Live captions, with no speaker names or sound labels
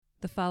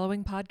The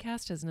following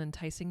podcast is an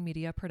enticing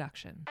media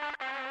production.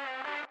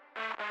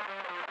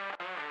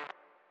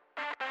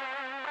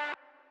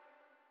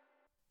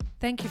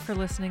 Thank you for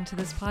listening to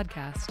this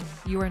podcast.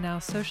 You are now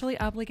socially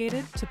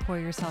obligated to pour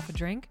yourself a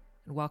drink,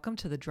 and welcome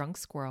to The Drunk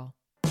Squirrel.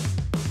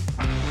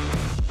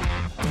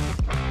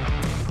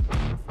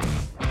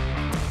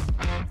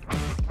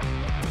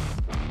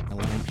 A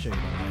lampshade on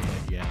my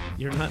head yet.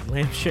 You're not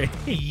lampshade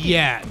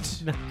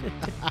Yet.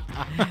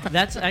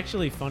 That's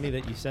actually funny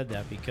that you said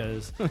that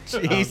because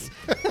Jeez.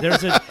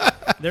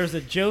 there's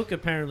a joke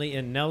apparently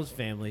in Nell's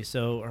family.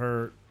 So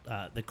her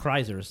the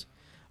Kreisers.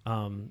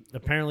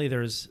 Apparently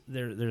there's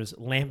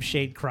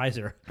lampshade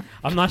Kreiser.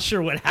 I'm not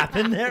sure what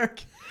happened there,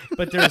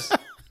 but there's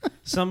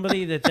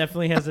somebody that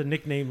definitely has a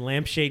nickname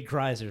Lampshade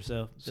Kreiser.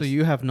 So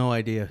You have no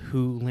idea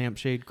who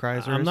Lampshade Kreiser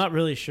is? I'm not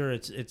really sure.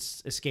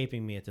 It's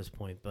escaping me at this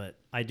point, but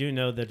I do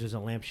know that there's a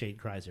Lampshade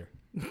Kreiser.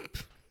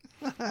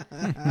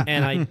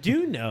 And I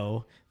do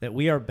know that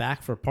we are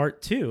back for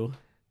part 2.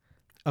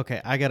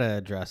 Okay, I got to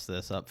address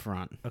this up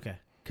front. Okay.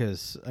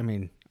 Because,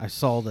 I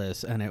saw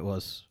this and it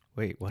was,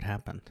 wait, what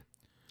happened?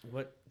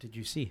 What did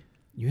you see?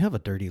 You have a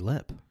dirty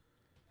lip.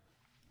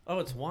 Oh,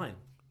 it's wine.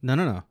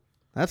 No.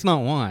 That's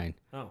not wine.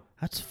 Oh.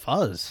 That's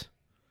fuzz.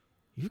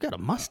 You've got a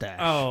mustache.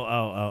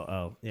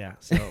 Oh. Yeah.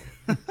 So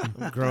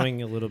I'm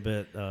growing a little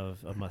bit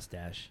of a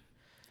mustache.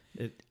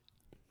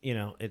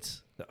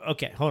 It's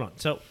okay. Hold on.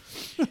 So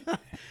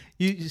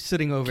You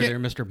sitting over there,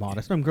 Mr.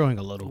 Modest. I'm growing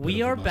a little bit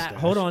we of are a mustache. back.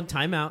 Hold on.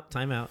 Time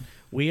out.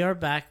 We are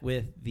back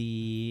with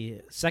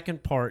the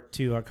second part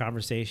to our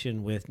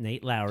conversation with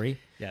Nate Lowrie.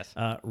 Yes.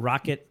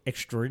 Rocket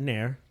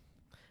extraordinaire,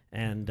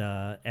 and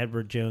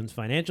Edward Jones,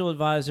 financial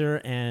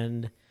advisor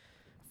and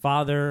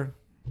father,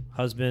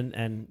 husband,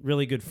 and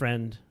really good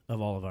friend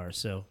of all of ours.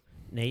 So,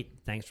 Nate,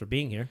 thanks for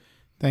being here.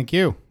 Thank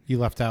you. You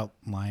left out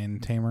lion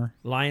tamer.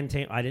 Lion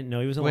tamer. I didn't know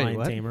he was a Wait, lion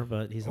what? tamer,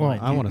 but he's a Well,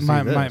 lion I tamer. want to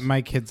see this.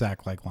 My kids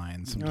act like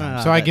lions sometimes,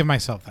 Ah, so I that- give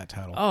myself that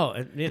title.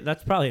 Oh,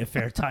 that's probably a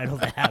fair title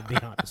to have, to be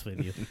honest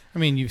with you. I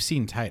mean, you've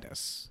seen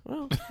Titus.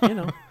 Well,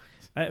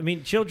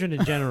 children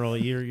in general,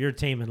 you're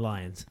taming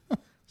lions.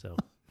 So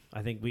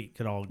I think we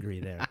could all agree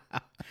there.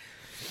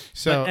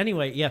 So But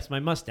anyway, yes, my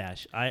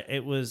mustache.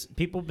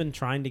 People have been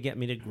trying to get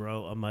me to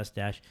grow a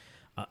mustache.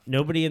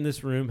 Nobody in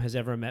this room has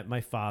ever met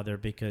my father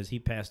because he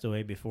passed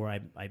away before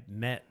I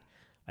met,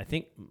 I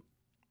think,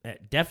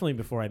 definitely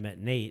before I met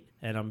Nate,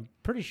 and I'm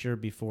pretty sure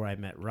before I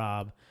met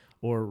Rob,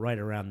 or right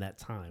around that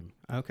time.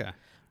 Okay.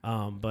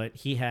 But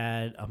he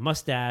had a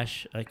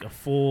mustache, like a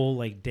full,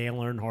 like Dale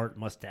Earnhardt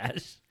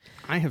mustache.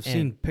 I have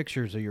seen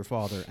pictures of your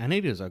father, and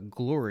it is a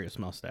glorious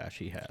mustache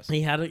he has.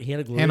 He had a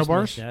glorious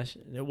Handlebars? mustache.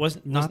 It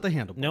wasn't Not the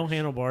handlebars. No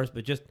handlebars,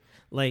 but just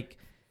like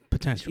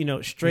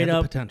Potential. straight He had the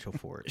up potential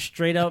for it.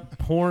 straight up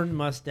porn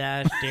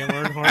mustache, Dale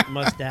Earnhardt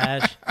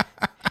mustache.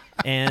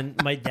 And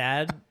my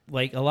dad,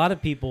 like a lot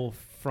of people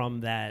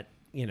from that,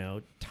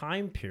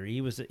 time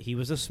period, he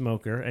was a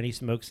smoker, and he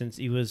smoked since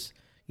he was,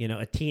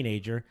 a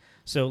teenager.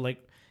 So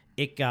like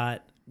it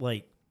got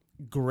like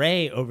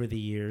gray over the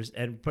years,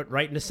 and put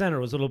right in the center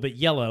was a little bit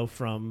yellow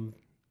from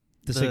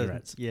the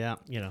cigarettes. Yeah.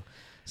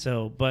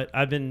 So, but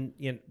I've been,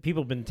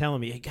 people have been telling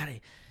me,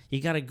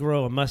 you gotta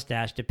grow a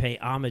mustache to pay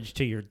homage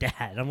to your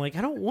dad. I'm like,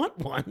 I don't want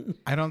one.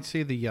 I don't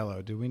see the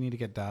yellow. Do we need to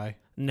get dye?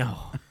 No,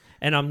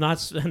 and I'm not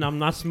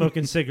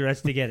smoking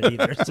cigarettes to get it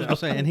either. So I'm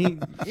saying,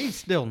 and he's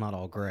still not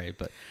all gray,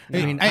 but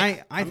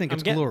I think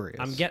it's glorious.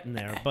 I'm getting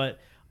there, but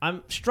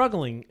I'm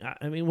struggling.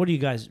 I mean, what do you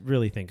guys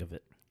really think of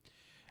it?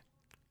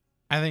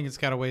 I think it's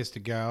got a ways to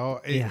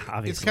go. Yeah, It's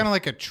obviously. kind of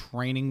like a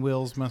training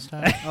wheels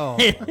mustache. Oh,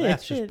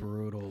 that's just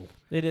brutal.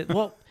 It is.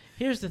 Well,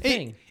 here's the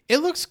thing. It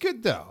looks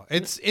good though.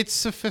 It's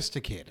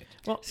sophisticated.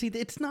 Well, See,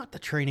 it's not the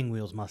training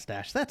wheels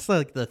mustache. That's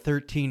like the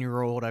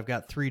 13-year-old I've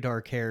got 3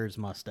 dark hairs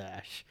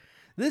mustache.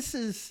 This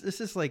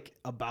is like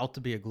about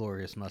to be a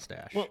glorious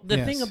mustache. well, the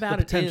Yes. thing the about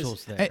it potential's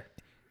is, there. Hey,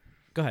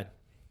 go ahead.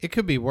 it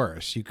could be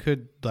worse. You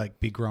could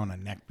be growing a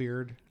neck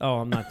beard. Oh,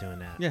 I'm not doing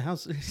that. Yeah,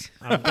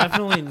 I'm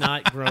definitely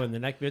not growing the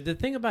neck beard. The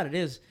thing about it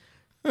is,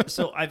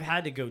 so I've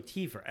had to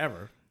goatee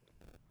forever,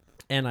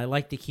 and I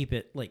like to keep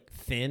it like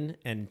thin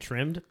and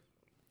trimmed.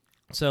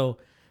 So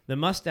the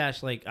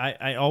mustache, like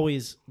I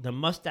always, the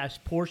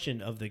mustache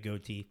portion of the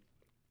goatee,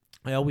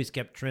 I always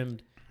kept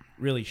trimmed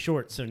really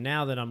short. So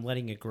now that I'm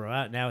letting it grow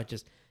out, now it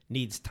just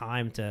needs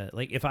time to,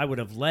 like, if I would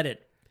have let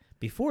it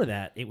before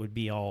that, it would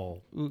be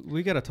all.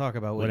 we got to talk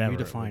about what Whatever you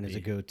it define would as a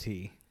be.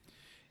 goatee.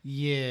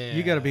 Yeah.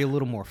 You got to be a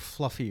little more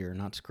fluffier,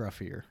 not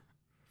scruffier.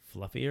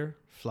 Fluffier?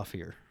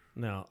 Fluffier.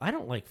 No, I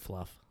don't like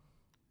fluff.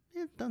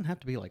 It doesn't have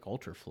to be like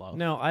ultra fluff.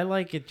 No, I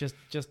like it just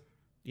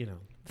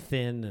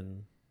thin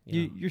and.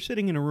 You know. You're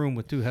sitting in a room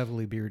with 2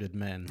 heavily bearded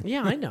men.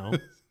 Yeah, I know.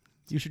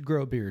 You should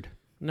grow a beard.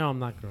 No, I'm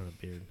not growing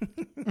a beard.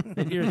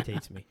 It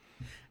irritates me.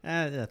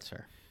 That's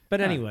fair.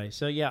 But anyway,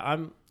 so yeah,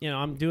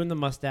 I'm doing the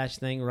mustache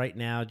thing right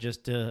now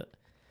just to,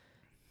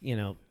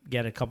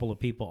 get a couple of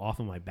people off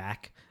of my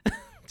back,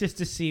 just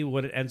to see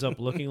what it ends up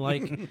looking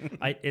like.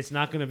 It's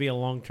not going to be a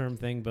long-term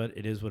thing, but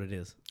it is what it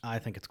is. I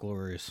think it's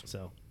glorious.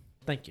 So,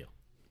 thank you.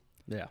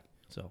 Yeah.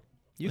 So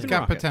You It's can got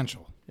rock it.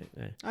 potential.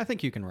 I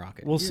think you can rock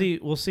it. We'll see.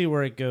 We'll see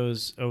where it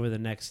goes over the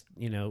next,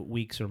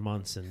 weeks or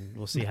months, and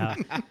we'll see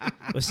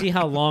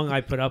how long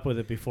I put up with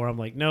it before I'm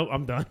like, no,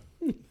 I'm done.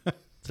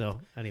 So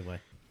anyway,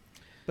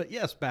 But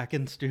yes, back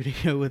in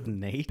studio with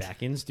Nate.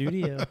 back in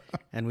studio.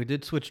 And we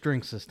did switch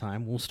drinks this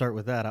time. We'll start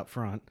with that up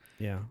front,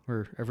 Yeah,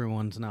 where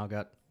everyone's now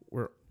got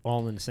we're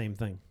all in the same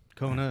thing.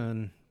 Kona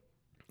and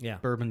Yeah.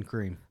 bourbon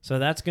cream. So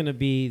that's going to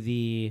be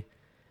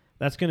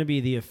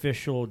the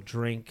official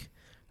drink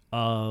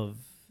of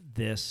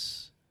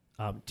this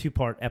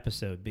 2-part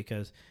episode,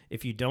 because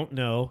if you don't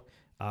know,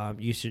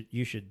 you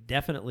should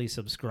definitely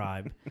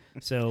subscribe.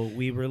 So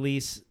we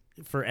release,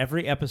 for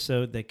every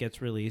episode that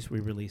gets released, we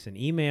release an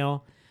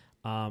email,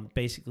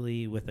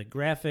 basically with a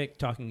graphic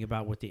talking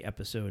about what the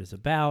episode is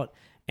about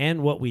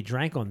and what we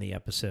drank on the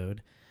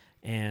episode.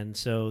 And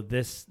so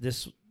this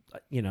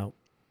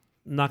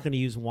not going to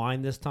use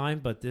wine this time,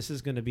 but this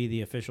is going to be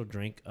the official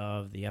drink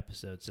of the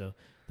episode. So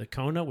the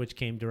Kona, which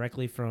came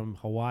directly from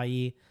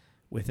Hawaii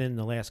within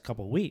the last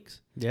couple of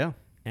weeks, Yeah.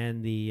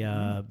 and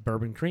the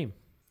bourbon cream.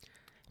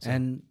 So,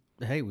 And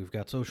hey, we've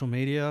got social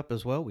media up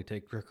as well. We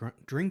take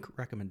drink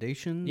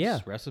recommendations,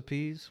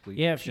 recipes. We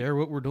share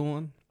what we're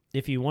doing.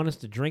 if you want us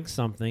to drink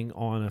something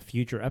on a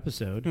future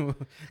episode,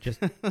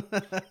 just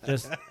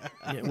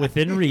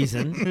within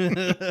reason,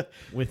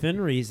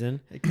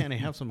 Hey, can I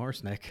have some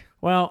arsenic?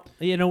 Well,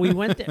 we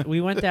went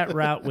that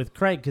route with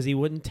Craig because he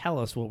wouldn't tell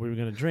us what we were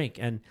going to drink,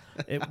 and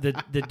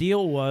the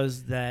deal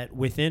was that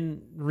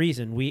within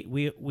reason,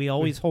 we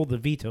always hold the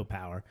veto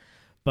power,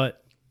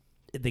 but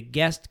the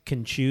guest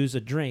can choose a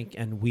drink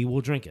and we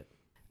will drink it.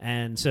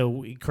 And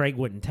so Craig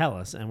wouldn't tell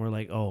us, and we're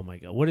like, oh my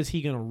god, what is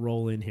he going to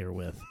roll in here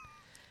with?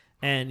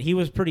 And he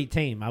was pretty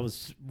tame. I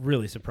was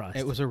really surprised.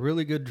 It was a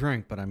really good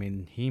drink, but I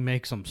mean, he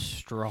makes them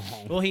strong.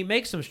 Well, he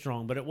makes them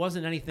strong, but it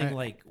wasn't anything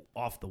like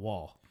off the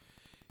wall.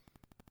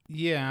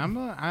 Yeah,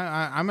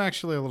 I'm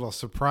actually a little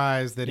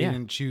surprised that he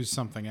didn't choose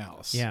something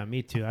else. Yeah,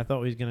 me too. I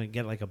thought he was going to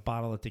get like a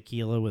bottle of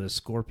tequila with a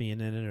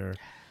scorpion in it or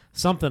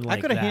something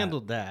like that. I could have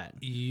handled that.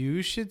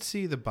 You should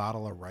see the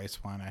bottle of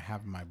rice wine I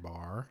have in my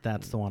bar.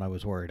 That's the one I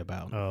was worried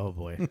about. Oh,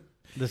 boy.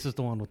 This is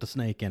the one with the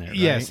snake in it, right?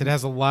 Yes, it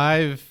has a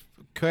live,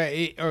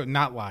 or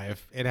not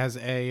live. It has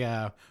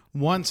a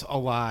once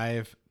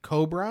alive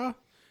cobra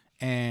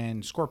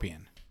and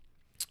scorpion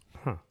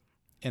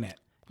in it.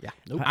 Yeah.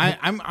 Nope.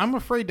 I'm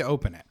afraid to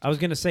open it. I was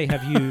going to say,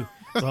 have you...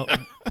 Well,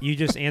 you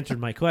just answered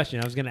my question.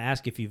 I was going to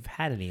ask if you've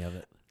had any of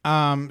it.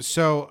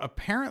 So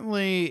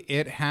apparently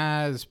it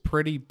has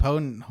pretty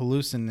potent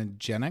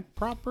hallucinogenic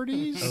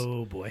properties.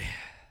 Oh, boy.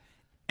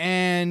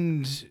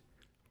 And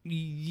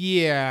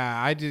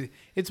yeah, I do.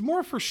 It's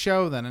more for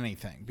show than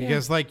anything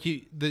because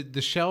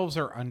the shelves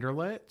are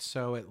underlit,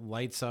 so it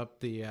lights up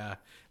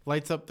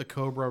the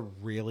cobra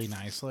really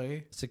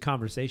nicely. It's a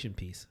conversation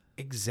piece.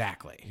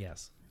 Exactly.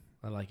 Yes.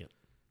 I like it.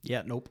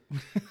 Yeah, nope.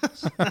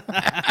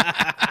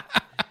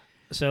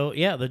 So,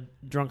 yeah, the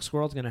drunk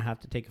squirrel's going to have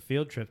to take a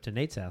field trip to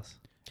Nate's house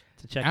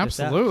to check this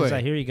out. Absolutely. Because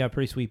I hear you got a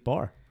pretty sweet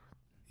bar.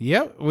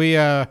 Yep, we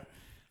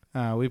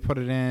put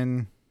it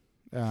in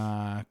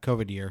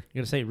COVID year.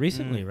 You're going to say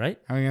recently, right?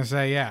 I'm gonna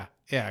say yeah,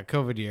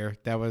 COVID year.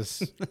 That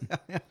was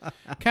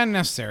kind of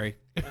necessary.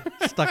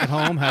 Stuck at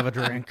home, have a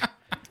drink.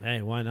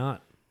 Hey, why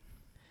not?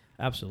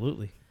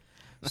 Absolutely.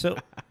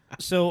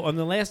 So on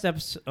the last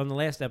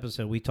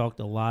episode, we talked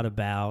a lot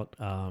about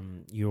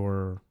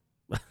your.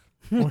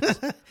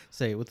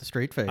 Say it with a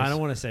straight face. I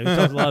don't want to say. We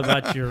talked a lot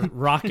about your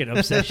rocket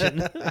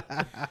obsession,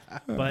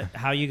 but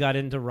how you got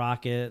into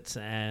rockets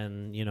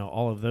and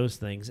all of those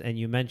things. And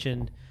you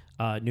mentioned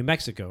New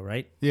Mexico,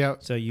 right? Yeah.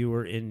 So you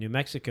were in New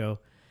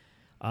Mexico.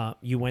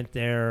 You went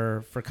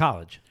there for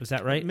college. Was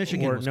that right?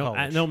 Michigan was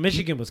college. No,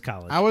 Michigan was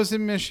college. I was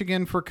in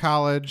Michigan for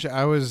college.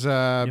 I was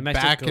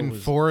back and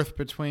forth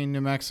between New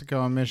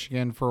Mexico and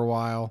Michigan for a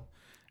while,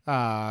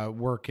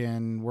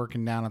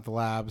 working down at the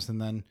labs,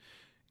 and then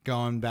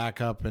going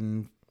back up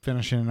and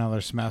finishing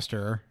another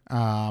semester.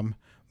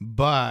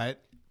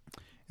 But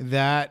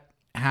that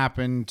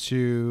happened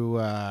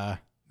to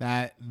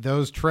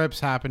those trips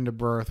happened to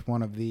birth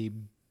one of the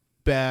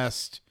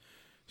best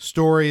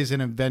stories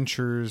and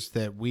adventures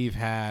that we've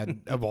had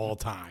of all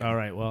time. All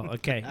right. Well,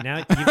 okay. Now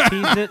you've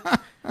teased it.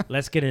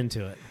 Let's get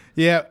into it.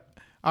 Yep.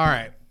 All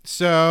right.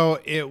 So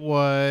it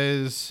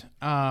was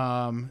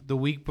the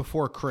week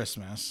before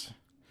Christmas,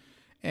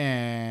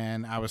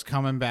 and I was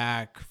coming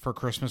back for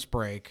Christmas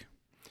break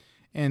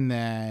and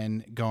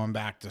then going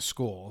back to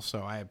school.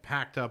 So I had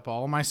packed up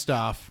all my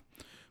stuff,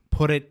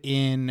 put it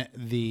in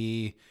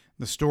the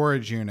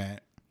storage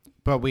unit,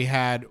 but we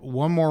had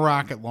one more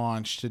rocket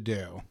launch to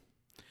do.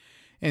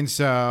 And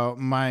so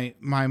my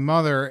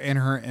mother, in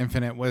her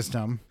infinite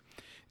wisdom,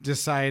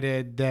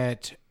 decided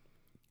that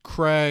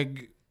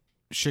Craig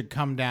should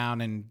come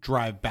down and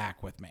drive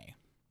back with me.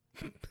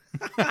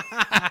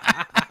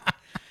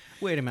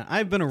 Wait a minute.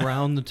 I've been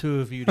around the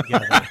two of you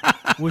together.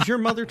 Was your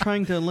mother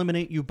trying to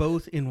eliminate you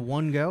both in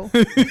one go?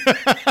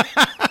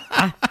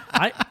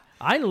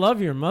 I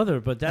love your mother,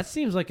 but that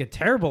seems like a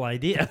terrible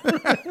idea.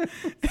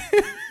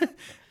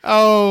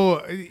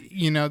 Oh,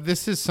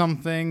 this is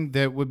something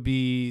that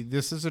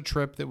this is a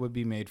trip that would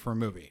be made for a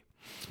movie.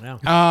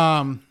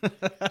 Wow.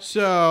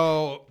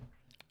 So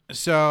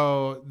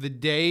the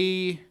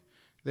day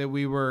that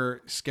we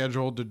were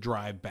scheduled to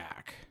drive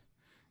back,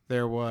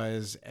 there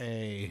was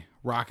a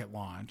rocket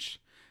launch,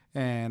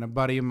 and a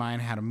buddy of mine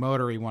had a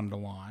motor he wanted to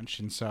launch,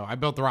 and so I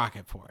built the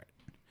rocket for it.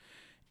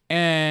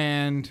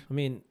 And I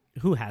mean,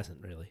 who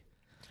hasn't really?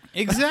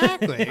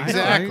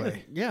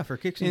 exactly. Yeah, for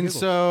kicks and And giggles.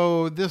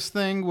 so this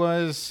thing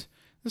was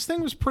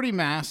pretty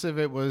massive.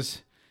 It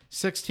was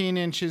 16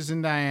 inches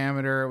in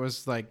diameter. It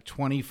was like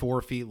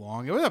 24 feet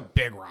long. It was a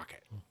big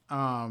rocket.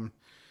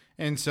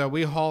 And so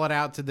we haul it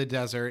out to the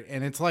desert,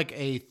 and it's like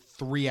a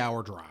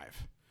 3-hour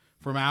drive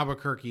from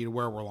Albuquerque to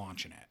where we're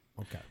launching it.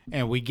 Okay.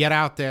 And we get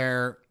out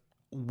there,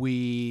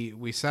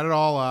 we set it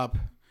all up,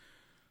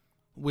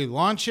 we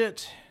launch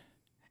it,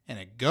 and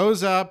it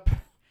goes up,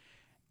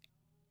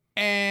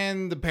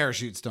 and the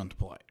parachutes don't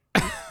deploy.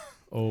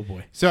 Oh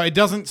boy. So it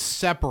doesn't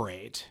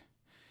separate.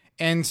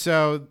 And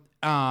so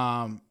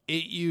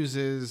it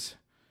uses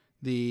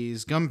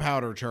these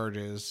gunpowder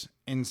charges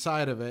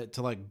inside of it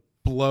to like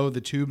blow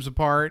the tubes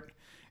apart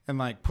and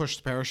like push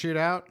the parachute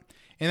out.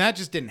 And that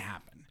just didn't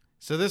happen.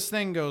 So this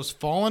thing goes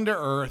falling to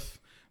earth,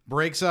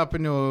 breaks up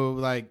into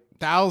like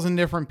 1,000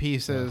 different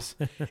pieces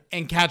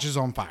and catches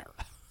on fire.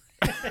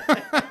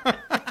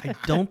 I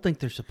don't think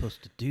they're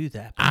supposed to do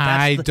that. But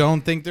I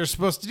don't think they're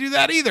supposed to do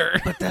that either.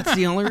 But that's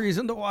the only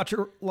reason to watch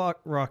a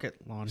rocket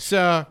launch.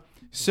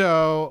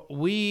 So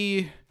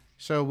we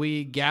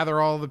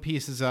gather all the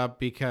pieces up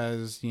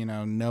because,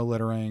 no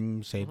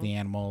littering, save the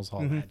animals,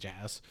 all that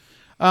jazz.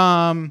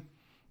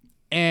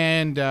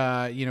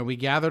 We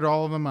gathered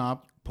all of them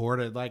up,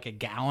 poured like a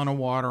gallon of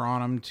water on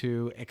them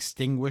to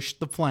extinguish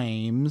the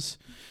flames,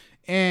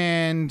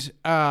 and,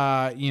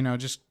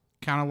 just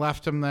kind of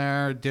left them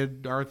there,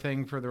 did our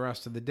thing for the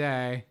rest of the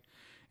day.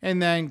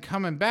 And then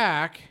coming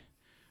back,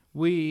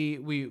 we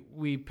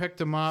picked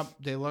them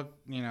up. They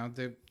looked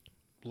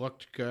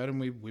good, and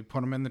we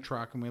put them in the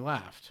truck and we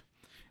left.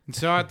 And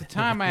so at the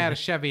time I had a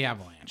Chevy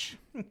Avalanche.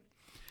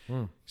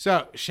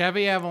 So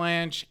Chevy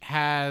Avalanche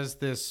has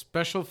this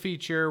special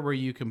feature where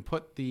you can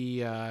put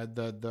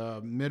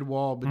the mid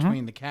wall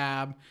between the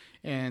cab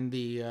and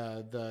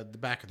the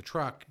back of the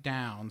truck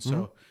down.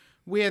 So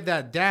we had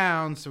that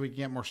down so we could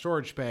get more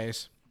storage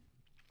space.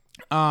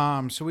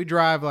 So we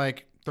drive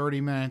like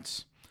 30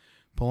 minutes,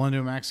 pull into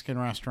a Mexican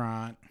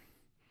restaurant.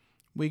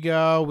 We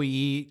go, we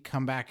eat,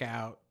 come back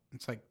out.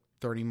 It's like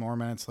 30 more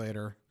minutes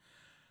later.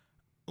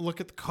 Look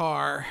at the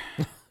car.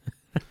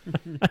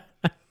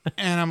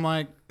 And I'm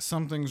like,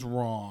 something's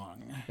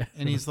wrong.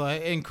 And he's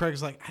like, and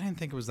Craig's like, I didn't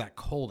think it was that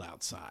cold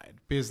outside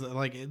because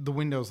like the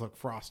windows look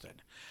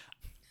frosted.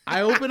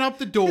 I open up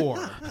the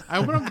door. I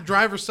open up the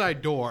driver's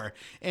side door,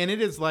 and it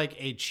is like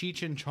a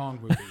Cheech and Chong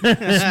movie.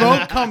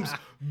 Smoke comes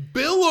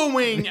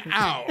billowing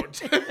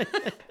out.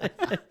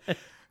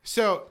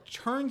 So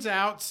turns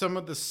out some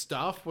of the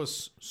stuff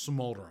was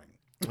smoldering.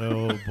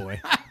 Oh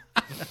boy.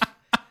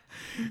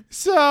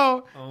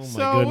 So, oh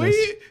my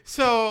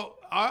goodness.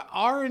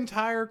 Our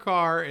entire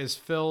car is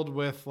filled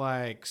with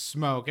like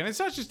smoke, and it's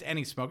not just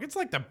any smoke. It's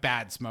like the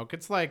bad smoke.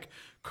 It's like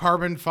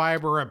carbon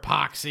fiber,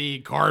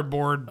 epoxy,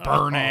 cardboard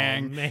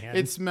burning. Oh, man.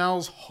 It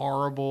smells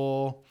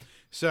horrible.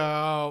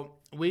 So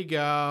we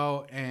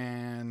go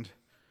and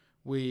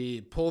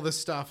we pull this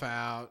stuff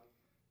out,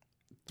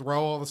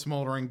 throw all the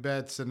smoldering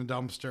bits in a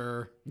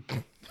dumpster.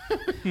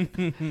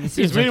 Seems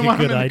we like didn't a want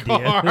good them in the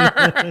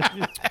idea.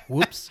 car.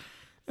 Whoops.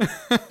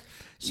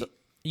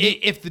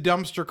 If the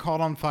dumpster caught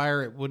on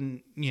fire, it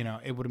wouldn't,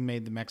 it would have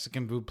made the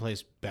Mexican food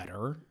place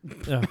better.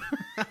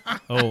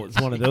 Oh,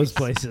 it's one of those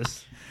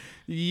places.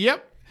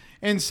 Yep.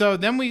 And so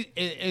then we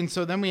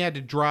had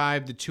to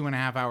drive the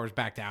 2.5 hours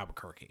back to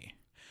Albuquerque.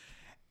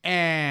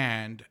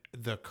 And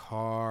the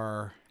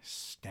car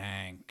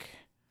stank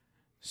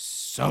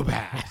so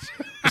bad.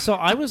 So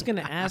I was going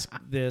to ask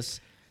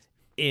this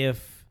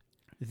if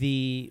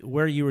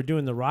where you were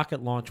doing the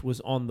rocket launch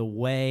was on the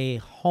way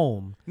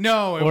home.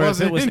 No, it or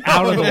wasn't. If it was No,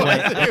 out of the it way.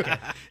 wasn't.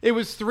 It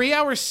was 3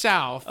 hours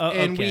south,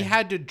 and we okay.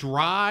 had to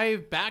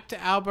drive back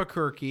to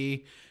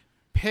Albuquerque,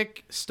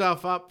 pick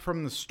stuff up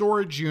from the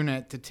storage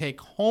unit to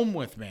take home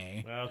with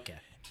me, Okay.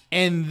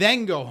 and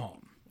then go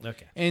home.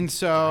 Okay. And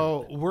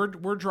so we're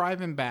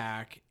driving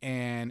back,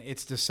 and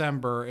it's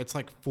December. It's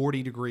like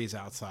 40 degrees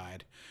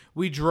outside.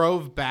 We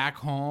drove back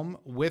home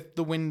with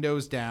the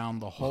windows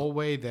down the whole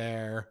way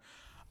there.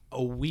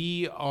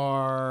 We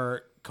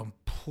are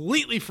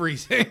completely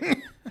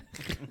freezing,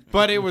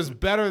 but it was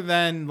better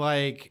than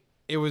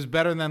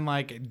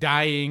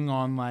dying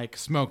on like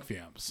smoke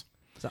fumes.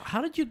 So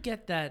how did you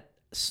get that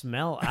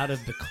smell out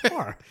of the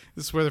car?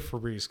 This is where the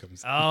Febreze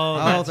comes in.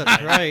 Oh,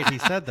 that's right. He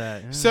said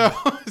that. Yeah.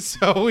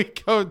 So we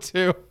go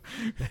to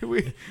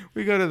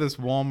this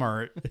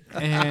Walmart,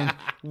 and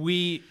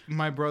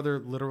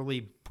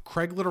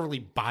Craig literally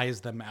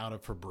buys them out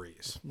of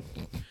Febreze.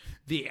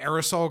 The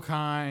aerosol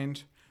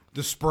kind,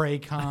 the spray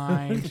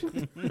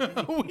kind.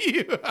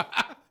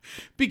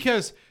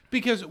 because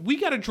we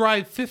got to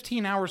drive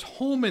 15 hours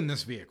home in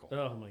this vehicle.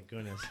 Oh my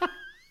goodness.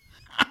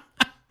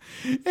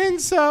 And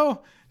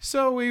so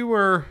we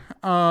were,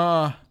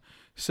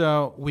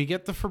 so we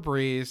get the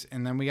Febreze,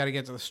 and then we got to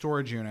get to the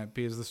storage unit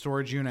because the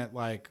storage unit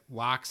like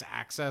locks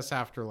access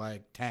after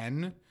like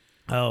 10.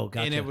 Oh,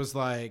 gotcha. And it was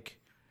like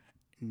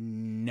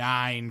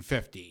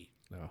 9:50.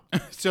 Oh.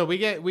 So we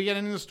get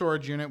into the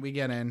storage unit. We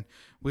get in.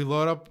 We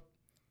load up.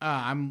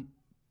 I'm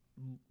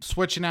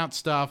switching out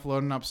stuff,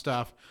 loading up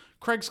stuff.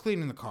 Craig's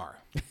cleaning the car.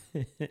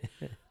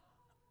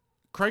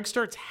 Craig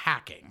starts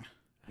hacking.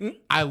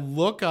 I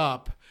look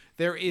up.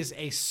 There is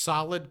a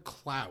solid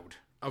cloud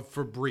of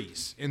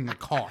Febreze in the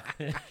car.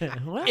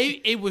 What?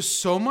 It was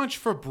so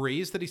much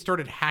Febreze that he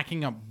started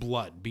hacking up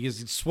blood because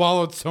he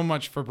swallowed so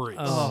much Febreze.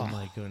 Oh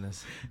my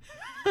goodness.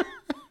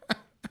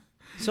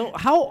 So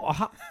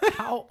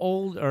how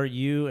old are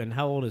you, and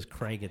how old is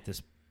Craig at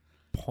this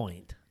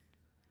point?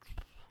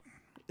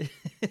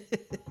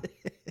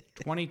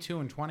 22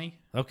 and 20.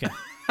 Okay.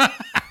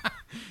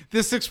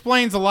 This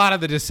explains a lot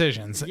of the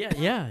decisions.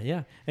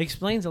 Yeah.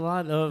 Explains a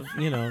lot of,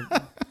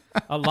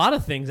 a lot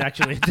of things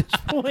actually at this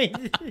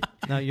point.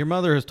 Now, your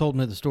mother has told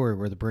me the story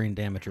where the brain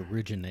damage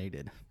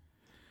originated.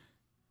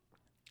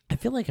 I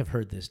feel like I've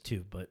heard this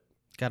too, but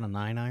Got a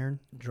 9-iron?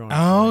 drawn.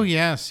 Oh,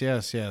 yes.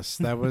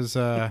 That was,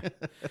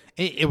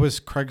 it was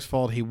Craig's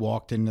fault. He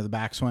walked into the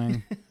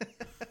backswing.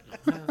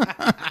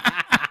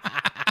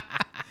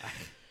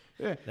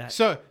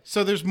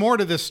 So there's more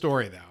to this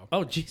story, though.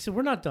 Oh, geez, so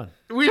we're not done.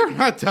 We are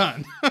not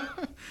done.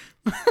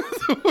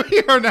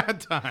 We are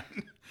not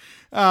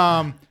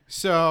done.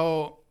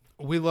 So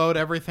we load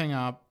everything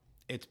up.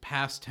 It's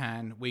past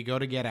 10. We go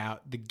to get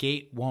out. The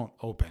gate won't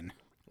open.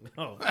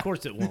 Oh, of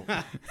course it won't.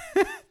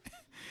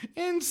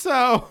 And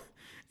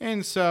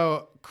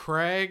so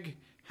Craig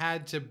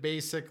had to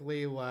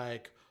basically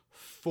like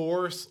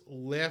force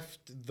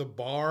lift the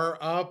bar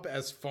up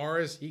as far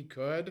as he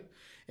could,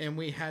 and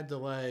we had to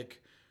like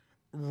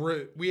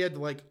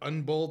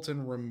unbolt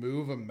and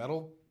remove a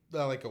metal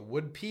like a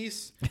wood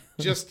piece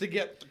just to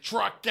get the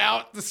truck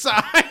out the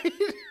side.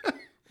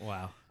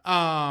 Wow.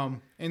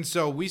 And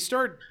so we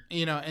start,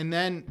 and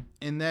then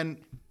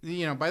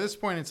by this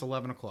point it's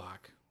 11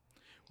 o'clock.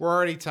 We're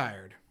already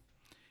tired.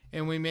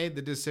 And we made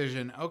the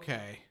decision,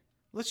 okay,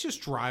 let's just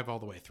drive all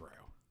the way through.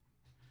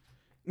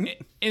 And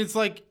it's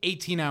like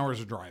 18 hours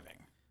of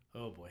driving.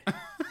 Oh boy.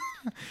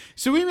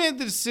 So we made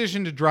the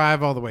decision to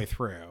drive all the way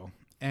through.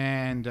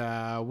 And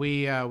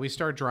we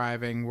start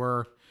driving.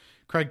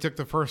 Craig took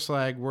the first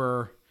leg.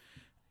 We're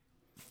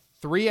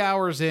 3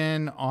 hours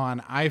in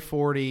on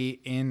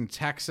I-40 in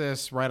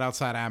Texas, right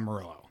outside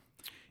Amarillo.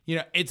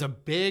 It's a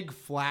big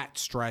flat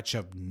stretch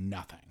of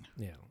nothing.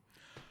 Yeah.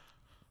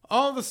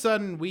 All of a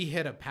sudden, we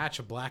hit a patch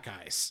of black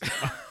ice.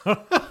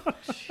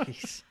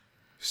 Jeez.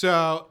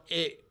 So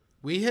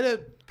we hit a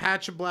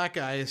patch of black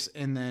ice,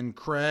 and then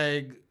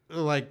Craig,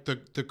 like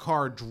the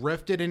car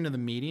drifted into the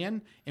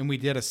median, and we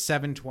did a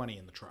 720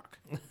 in the truck.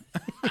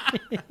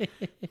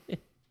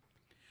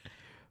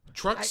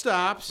 Truck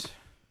stops.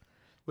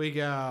 We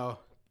go,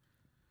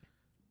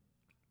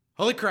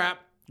 holy crap.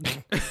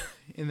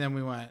 And then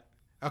we went,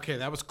 okay,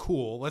 that was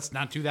cool. Let's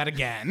not do that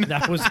again.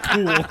 That was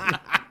cool.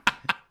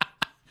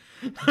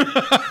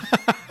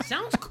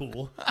 Sounds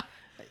cool.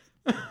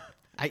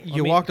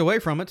 You walked away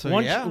from it, so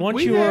Once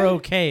We you were did.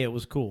 okay, it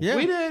was cool. Yeah.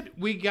 We did.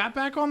 We got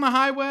back on the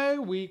highway.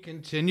 We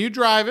continued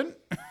driving.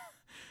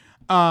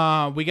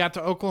 We got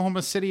to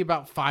Oklahoma City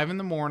about 5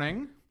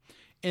 a.m,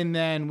 and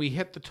then we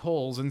hit the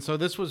tolls. And so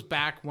this was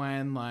back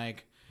when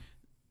like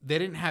they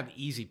didn't have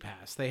Easy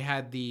Pass. They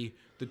had the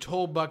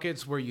toll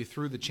buckets where you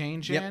threw the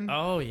change in,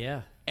 Oh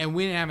yeah. and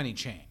we didn't have any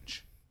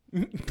change.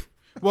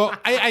 Well,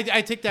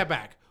 I take that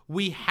back.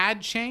 We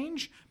had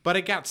change, but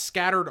it got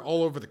scattered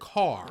all over the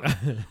car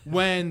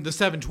when the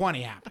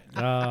 720 happened.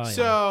 Oh, yeah.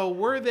 So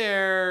we're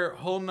there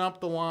holding up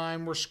the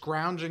line. We're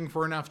scrounging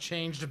for enough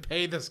change to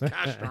pay this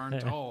gosh darn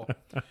toll.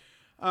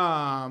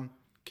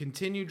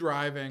 Continue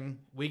driving.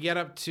 We get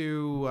up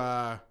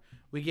to,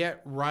 we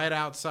get right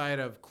outside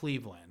of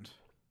Cleveland.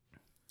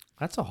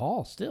 That's a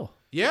haul still.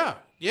 Yeah.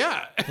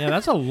 Yeah,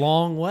 that's a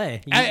long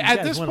way. You At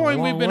guys this went a point,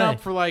 we've long been way. up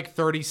for like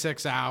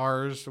 36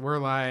 hours. We're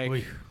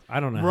like I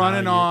don't know.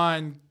 running how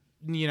on,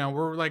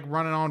 we're like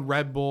running on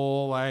Red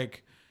Bull,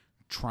 like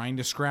trying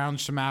to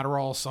scrounge some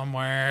Adderall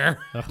somewhere.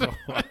 I'm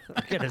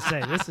gonna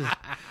say this is.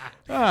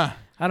 I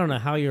don't know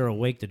how you're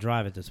awake to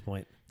drive at this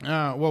point.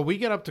 Well, we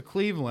get up to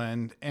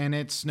Cleveland and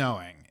it's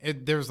snowing.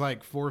 There's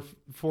like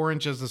four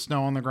inches of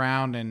snow on the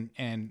ground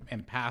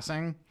and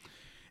passing.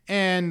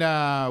 And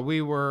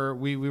we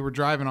were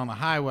driving on the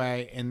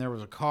highway, and there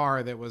was a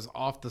car that was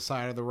off the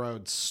side of the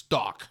road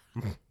stuck.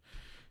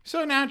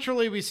 So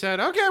naturally, we said,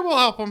 "Okay, we'll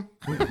help him."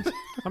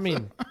 I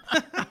mean,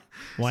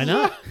 why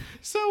not?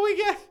 So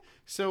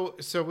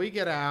we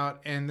get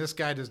out, and this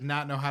guy does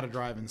not know how to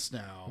drive in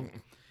snow.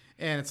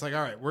 And it's like,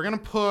 all right, we're gonna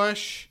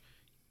push,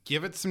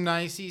 give it some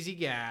nice easy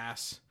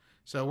gas.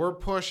 So we're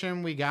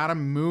pushing, we got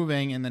him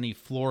moving, and then he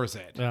floors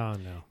it. Oh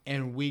no!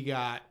 And we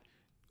got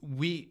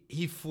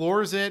he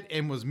floors it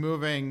and was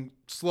moving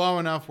slow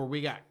enough where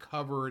we got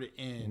covered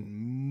in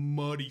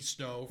muddy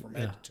snow from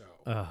head to toe.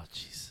 Oh,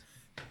 jeez.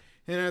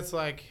 And it's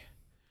like,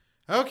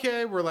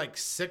 okay, we're like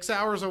 6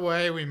 hours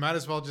away. We might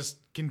as well just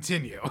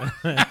continue.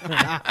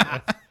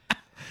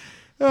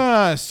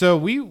 So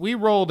we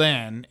rolled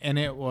in, and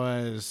it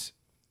was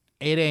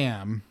 8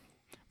 a.m.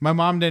 My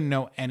mom didn't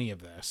know any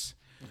of this.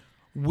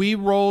 We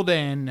rolled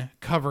in,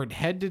 covered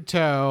head to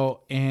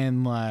toe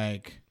in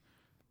like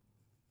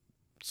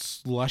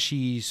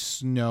slushy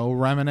snow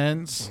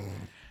remnants.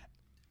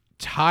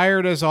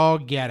 Tired as all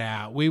get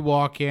out. We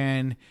walk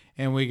in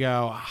and we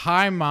go,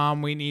 "Hi,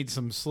 Mom, we need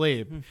some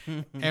sleep."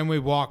 And we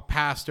walk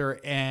past her,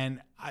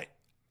 and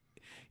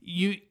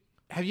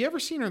have you ever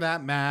seen her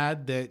that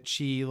mad that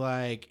she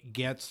like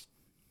gets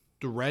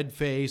the red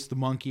face, the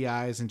monkey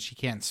eyes, and she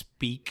can't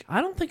speak?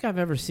 I don't think I've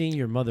ever seen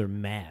your mother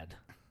mad.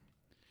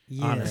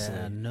 Yeah, Honestly.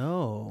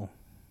 no.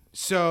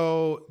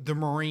 So the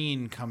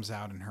Marine comes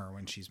out in her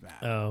when she's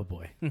mad. Oh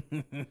boy.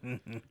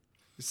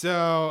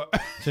 So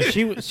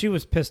she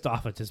was pissed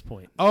off at this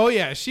point. oh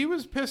yeah, she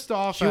was pissed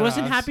off. She at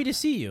wasn't us. happy to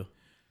see you.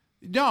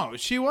 No,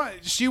 she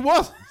wasn't.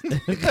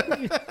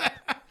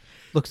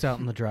 Looks out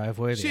in the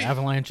driveway. The She-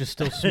 avalanche is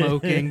still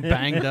smoking,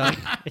 banged up.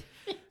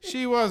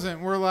 She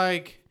wasn't.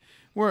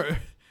 We're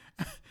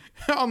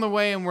on the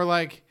way, and we're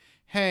like,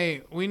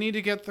 "Hey, we need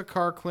to get the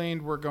car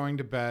cleaned. We're going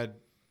to bed.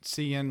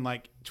 See you in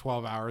like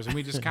 12 hours." And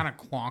we just kind of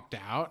clonked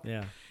out.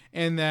 Yeah.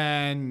 And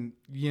then,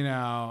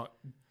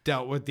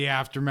 dealt with the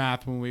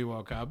aftermath when we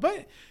woke up.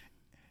 But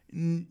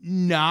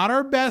not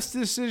our best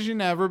decision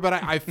ever. But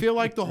I feel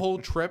like the whole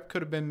trip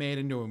could have been made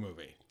into a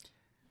movie.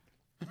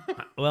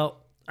 Well,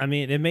 I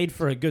mean, it made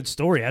for a good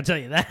story. I'll tell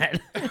you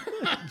that.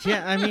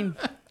 Yeah, I mean,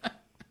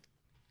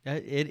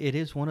 it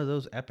is one of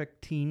those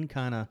epic teen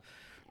kind of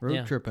road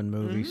Yeah. tripping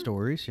movie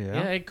stories. Yeah.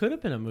 Yeah, it could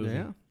have been a movie.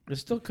 Yeah. It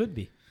still could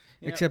be.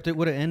 Except it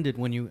would have ended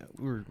when you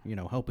were,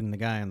 helping the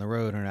guy on the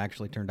road, and it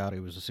actually turned out he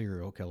was a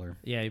serial killer.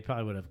 Yeah, he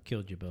probably would have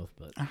killed you both,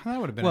 but That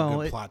would have been Well, a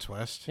good it- plot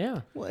twist.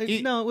 yeah. Well,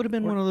 it would have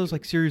been one of those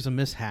like series of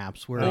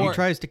mishaps where Or- he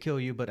tries to kill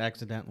you but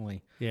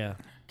accidentally Yeah.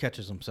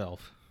 catches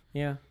himself.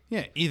 Yeah.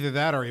 Yeah, either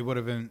that or he would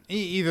have been.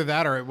 Either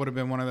that or it would have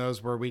been one of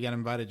those where we get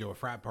invited to a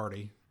frat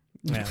party.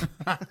 Yeah.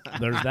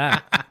 There's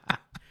that.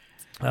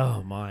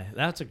 Oh my.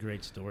 That's a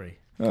great story.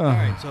 All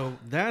right, so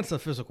that's a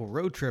physical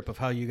road trip of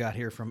how you got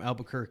here from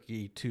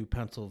Albuquerque to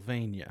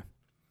Pennsylvania.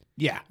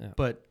 Yeah.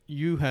 But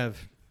your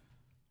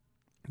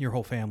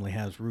whole family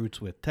has roots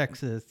with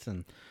Texas,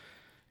 and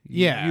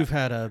Yeah. you've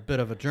had a bit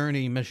of a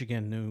journey,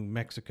 Michigan, New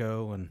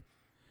Mexico, and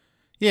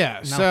Yeah.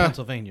 now So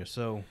Pennsylvania.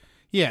 So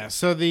yeah.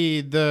 So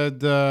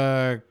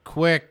the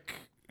quick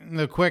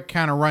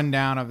kind of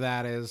rundown of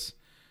that is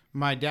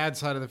my dad's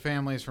side of the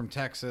family is from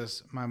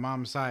Texas. My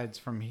mom's side's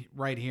from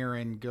right here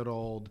in good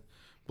old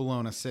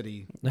Bologna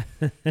City.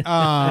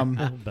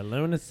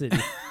 Bologna City.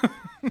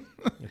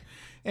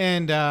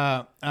 And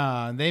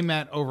they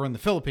met over in the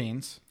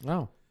Philippines.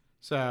 Oh.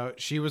 So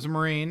she was a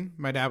Marine.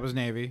 My dad was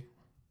Navy.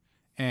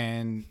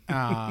 And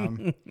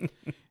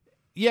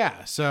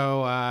yeah,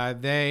 so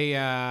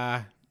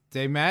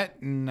they met,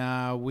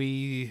 and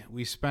we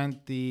spent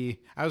I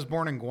was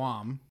born in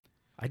Guam.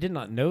 I did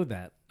not know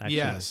that, actually.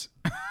 Yes.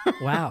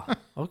 Wow.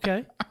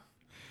 Okay.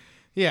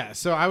 Yeah,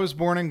 so I was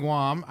born in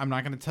Guam. I'm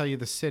not going to tell you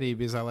the city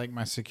because I like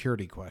my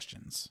security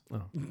questions.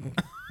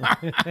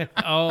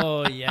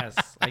 Oh, yes.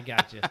 I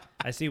got you.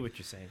 I see what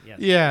you're saying.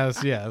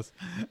 Yes. Yes.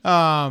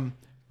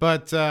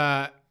 But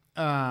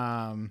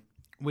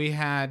we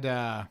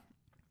had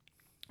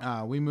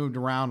we moved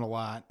around a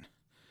lot.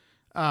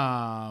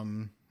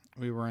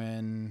 We were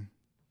in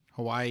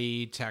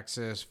Hawaii,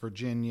 Texas,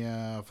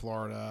 Virginia,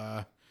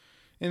 Florida,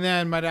 and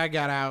then my dad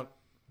got out,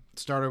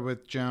 started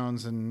with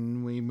Jones,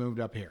 and we moved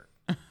up here.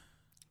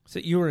 So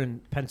you were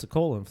in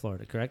Pensacola in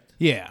Florida, correct?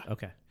 Yeah,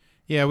 Okay.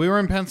 yeah, we were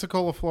in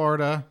Pensacola,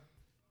 Florida.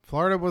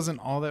 Florida wasn't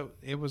all that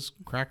it was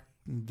crack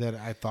that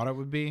I thought it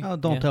would be. oh,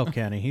 don't Yeah. tell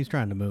Kenny. He's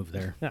trying to move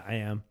there. Yeah, I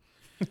am.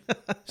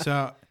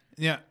 So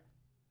yeah,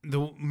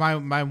 my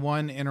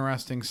one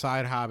interesting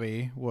side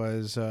hobby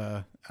was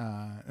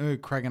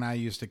Craig and I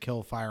used to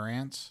kill fire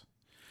ants,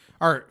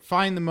 or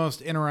find the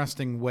most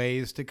interesting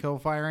ways to kill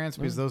fire ants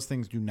because those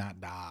things do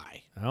not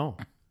die. Oh.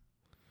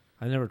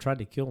 I never tried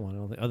to kill one, I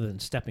don't think, other than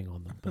stepping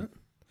on them. But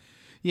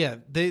Yeah,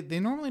 they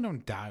normally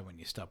don't die when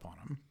you step on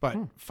them, but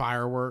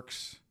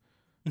fireworks,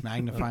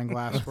 magnifying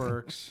glass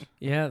works.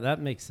 yeah,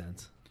 that makes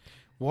sense.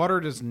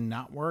 Water does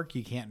not work.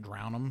 You can't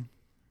drown them.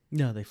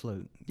 No, they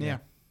float. Yeah.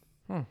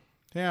 Hmm.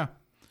 Yeah.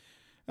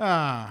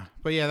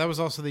 But yeah, that was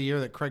also the year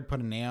that Craig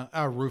put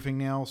a roofing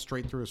nail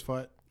straight through his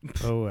foot.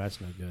 Oh, that's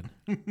no good.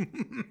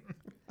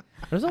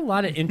 There's a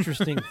lot of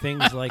interesting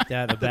things like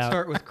that Let's about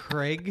start with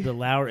Craig. the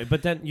Lowrie.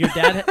 But then your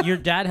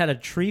dad had a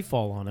tree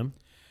fall on him.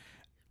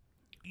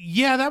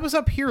 Yeah, that was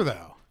up here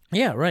though.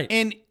 Yeah, right.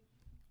 And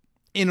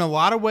in a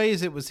lot of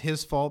ways it was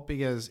his fault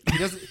because he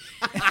doesn't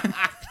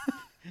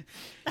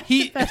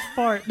Best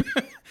part.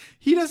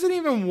 he doesn't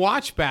even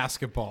watch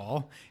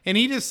basketball, and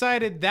he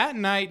decided that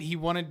night he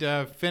wanted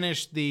to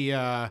finish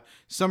the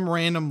some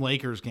random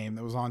Lakers game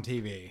that was on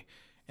TV.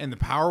 and the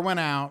power went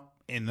out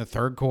in the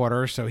third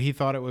quarter, so he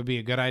thought it would be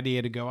a good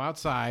idea to go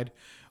outside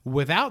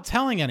without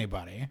telling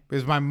anybody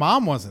because my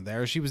mom wasn't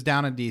there. She was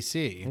down in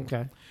D.C.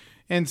 Okay.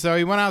 And so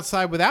he went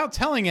outside without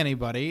telling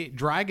anybody,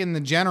 dragging the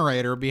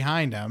generator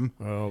behind him.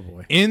 Oh,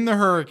 boy. In the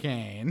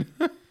hurricane.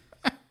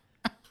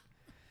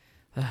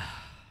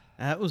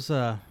 That was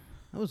a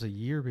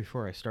year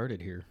before I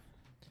started here,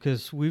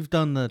 because we've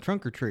done the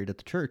trunk or treat at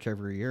the church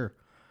every year,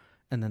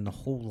 and then the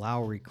whole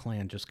Lowrie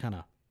clan just kind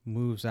of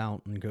moves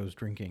out and goes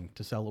drinking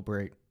to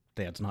celebrate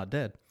Dad's not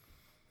dead.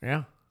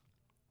 Yeah.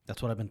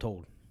 That's what I've been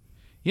told.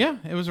 Yeah,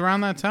 it was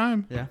around that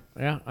time. Yeah.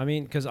 Yeah, I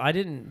mean, because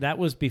that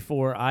was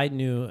before I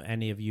knew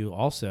any of you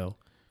also.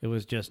 It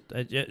was just,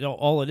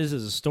 all it is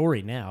a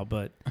story now,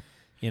 but,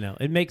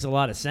 it makes a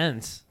lot of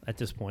sense at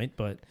this point,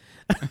 but.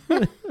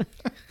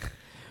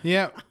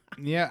 Yeah.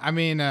 I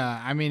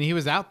mean, he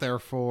was out there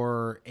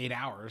for 8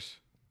 hours.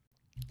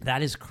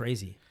 That is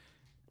crazy.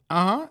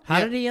 Uh-huh. How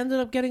did he end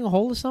up getting a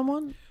hold of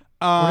someone?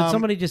 Or did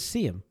somebody just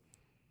see him?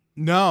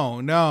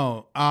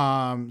 No.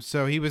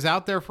 So he was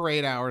out there for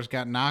 8 hours,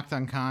 got knocked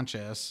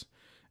unconscious.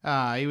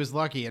 He was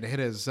lucky. It hit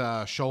his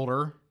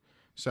shoulder.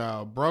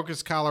 So broke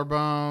his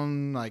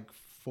collarbone, like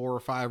 4 or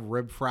 5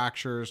 rib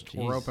fractures,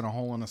 tore open a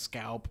hole in his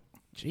scalp.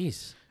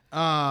 Jeez.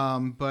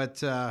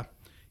 But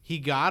he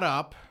got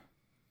up,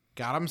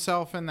 got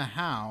himself in the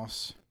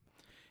house,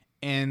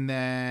 and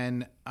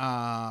then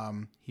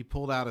he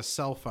pulled out his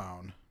cell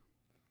phone.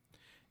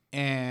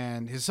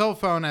 And his cell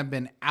phone had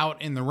been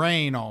out in the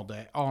rain all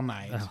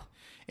night. Oh.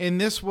 And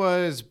this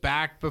was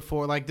back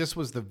before, this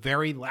was the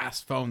very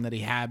last phone that he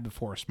had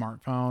before a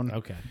smartphone.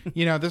 Okay.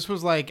 This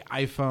was like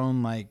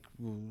iPhone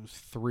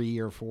 3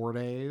 or 4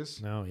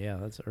 days. Oh, yeah,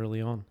 that's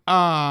early on.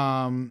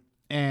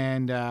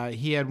 And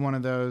he had one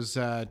of those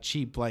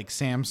cheap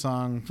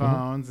Samsung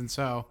phones. And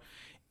so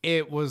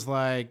it was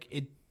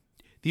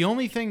the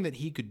only thing that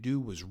he could do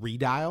was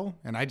redial,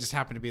 and I just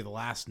happened to be the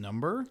last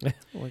number.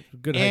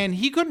 Good. And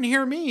he couldn't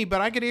hear me, but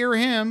I could hear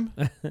him.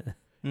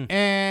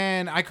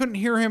 And I couldn't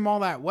hear him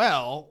all that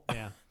well.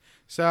 Yeah.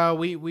 So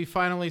we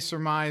finally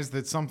surmised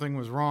that something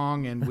was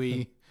wrong, and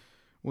we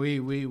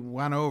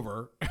went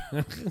over.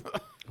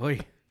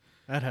 Oy,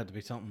 that had to be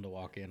something to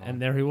walk in on.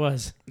 And there he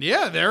was.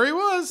 Yeah, there he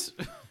was.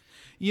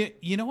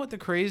 You know what the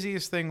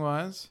craziest thing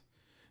was?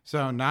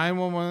 So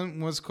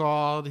 911 was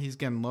called. He's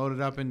getting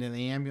loaded up into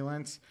the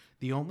ambulance.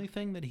 The only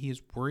thing that he is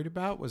worried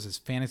about was his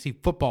fantasy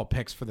football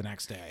picks for the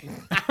next day.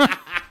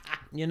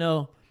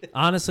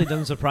 Honestly,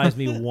 doesn't surprise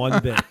me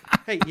one bit.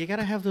 Hey, you got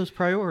to have those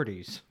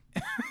priorities.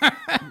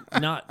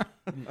 Not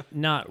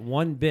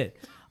one bit.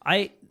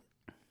 I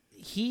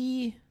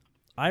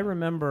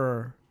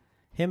remember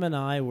him and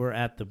I were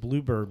at the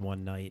Bluebird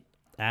one night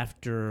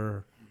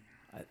after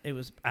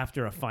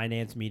a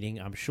finance meeting,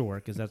 I'm sure,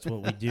 because that's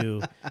what we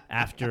do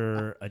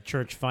after a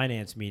church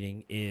finance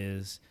meeting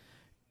is,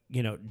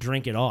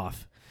 drink it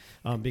off.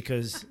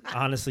 Because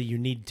honestly, you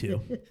need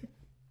to.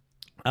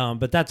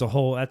 But that's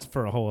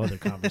for a whole other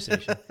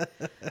conversation.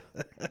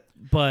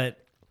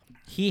 But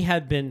he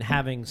had been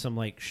having some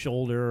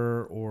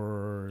shoulder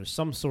or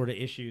some sort of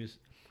issues,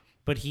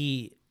 but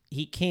he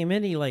came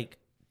in, he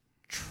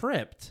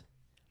tripped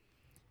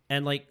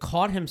and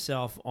caught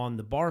himself on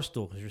the bar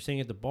stool because you're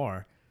sitting at the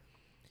bar.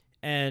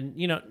 And,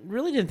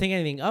 really didn't think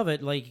anything of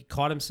it. He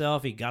caught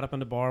himself, he got up on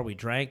the bar, we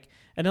drank.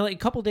 And then a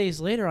couple days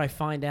later, I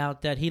find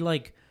out that he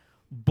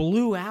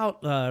blew out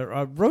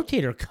a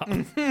rotator cuff.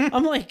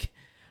 I'm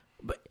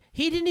but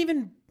he didn't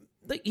even,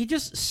 he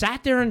just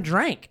sat there and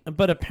drank.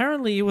 But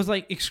apparently it was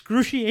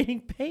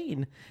excruciating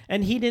pain.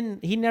 And he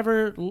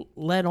never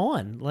let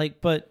on.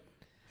 But.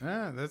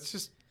 Yeah, that's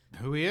just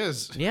who he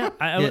is. Yeah.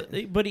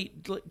 But he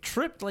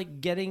tripped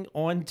getting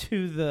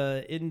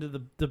onto into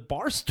the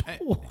bar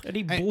stool. And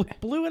he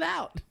blew it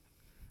out.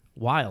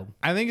 Wild.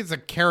 I think it's a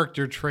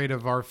character trait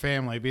of our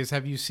family because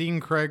have you seen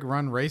Craig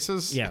run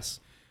races? Yes.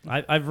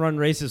 I've run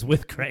races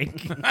with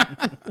Craig.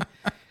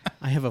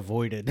 I have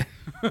avoided.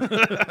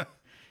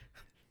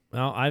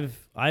 Well,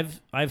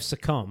 I've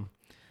succumbed,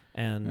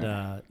 and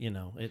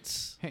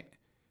it's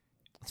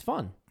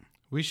fun.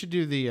 We should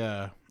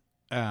do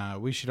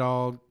we should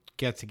all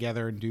get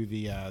together and do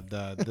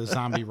the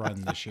zombie run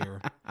this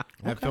year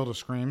at Field of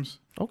Screams.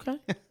 Okay,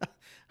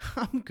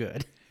 I'm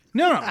good.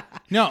 No.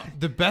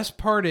 The best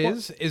part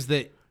is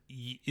that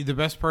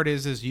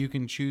you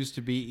can choose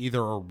to be either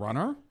a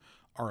runner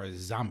or a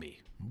zombie.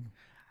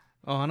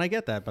 Oh, and I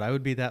get that, but I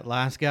would be that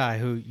last guy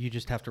who you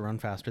just have to run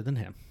faster than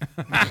him.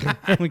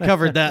 We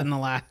covered that in the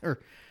last, that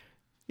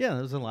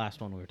was the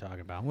last one we were talking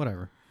about.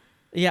 Whatever.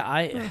 Yeah,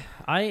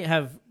 I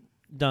have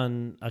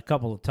done a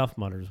couple of Tough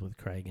Mudders with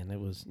Craig, and it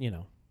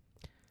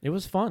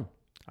was fun.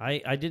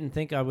 I didn't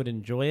think I would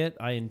enjoy it.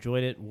 I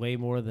enjoyed it way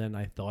more than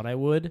I thought I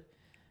would,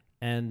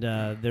 and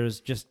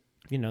there's just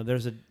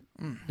there's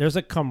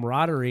a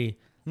camaraderie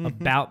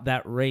about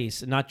that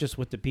race, not just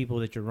with the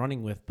people that you're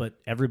running with, but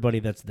everybody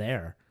that's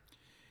there.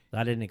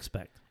 I didn't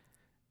expect.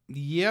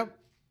 Yep.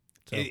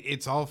 So.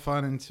 It's all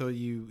fun until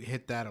you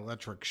hit that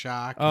electric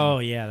shock. Oh,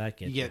 yeah, that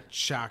gets you. You get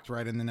shocked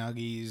right in the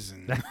nuggies.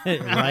 And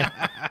right?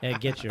 It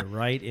gets you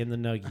right in the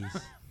nuggies.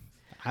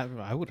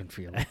 I wouldn't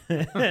feel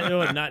it.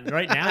 No, not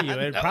right now.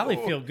 It'd probably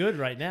feel good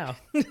right now.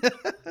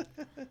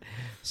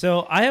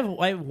 So I have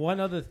one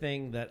other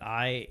thing that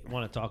I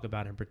want to talk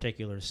about in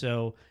particular.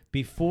 So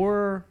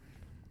before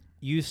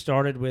you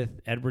started with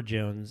Edward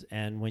Jones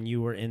and when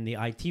you were in the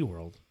IT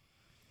world,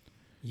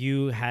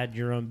 you had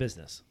your own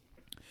business.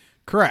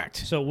 Correct.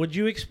 So would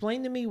you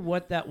explain to me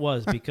what that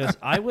was? Because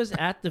I was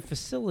at the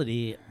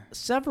facility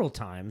several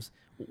times.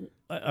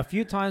 A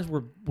few times we're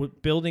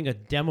building a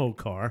demo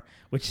car,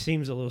 which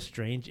seems a little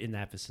strange in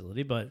that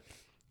facility, but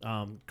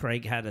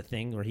Craig had a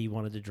thing where he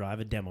wanted to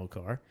drive a demo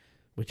car,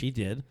 which he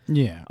did.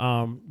 Yeah.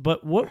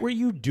 But what were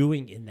you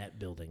doing in that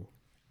building?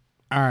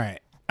 All right.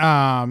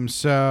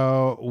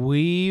 So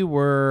we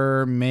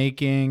were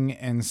making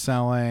and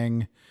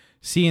selling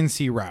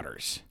CNC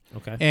routers.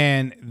 Okay.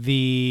 And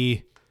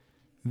the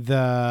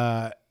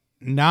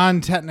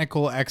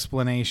non-technical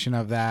explanation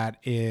of that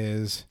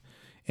is,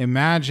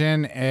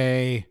 imagine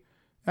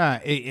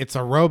it's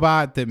a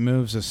robot that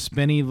moves a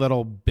spinny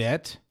little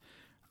bit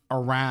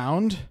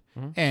around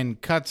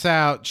and cuts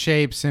out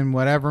shapes in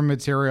whatever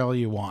material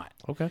you want.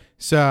 Okay.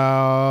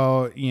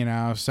 So,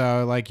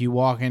 like you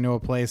walk into a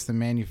place that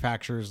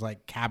manufactures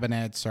like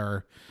cabinets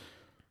or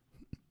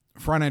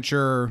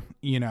furniture,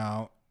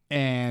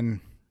 and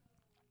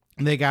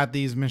they got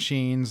these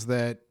machines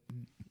that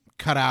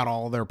cut out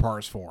all their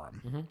parts for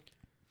them. Mm-hmm.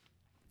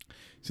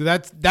 So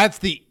that's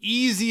the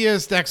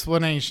easiest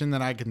explanation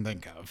that I can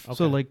think of. Okay.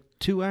 So like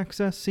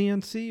 2-axis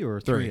CNC or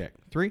 3?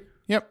 3?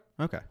 Yep.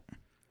 Okay.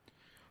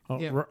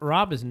 Well, Yeah.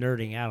 Rob is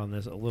nerding out on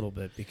this a little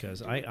bit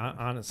because I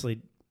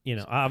honestly,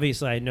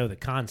 obviously I know the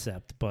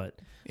concept, but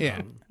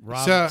Yeah.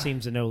 Rob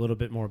seems to know a little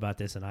bit more about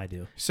this than I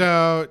do.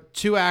 So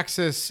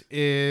 2-axis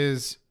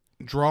is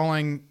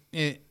drawing.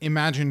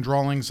 Imagine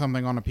drawing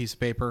something on a piece of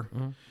paper.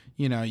 Mm-hmm.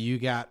 You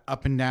got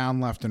up and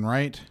down, left and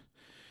right.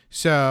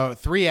 So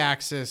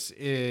 3-axis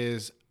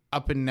is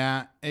up and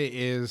down,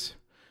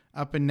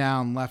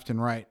 left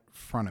and right,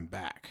 front and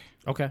back.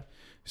 Okay.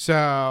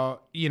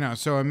 So,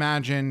 so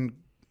imagine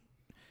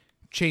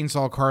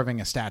chainsaw carving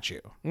a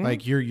statue.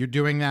 Like you're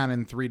doing that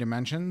in 3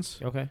 dimensions.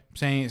 Okay.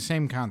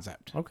 Same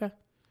concept. Okay.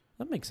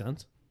 That makes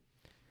sense.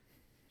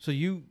 So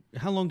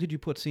how long did you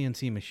put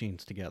CNC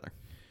machines together?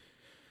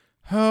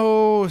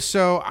 Oh,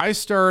 so I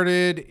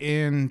started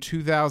in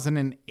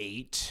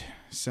 2008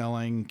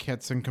 selling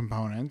kits and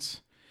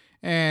components.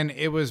 And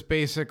it was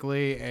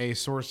basically a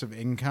source of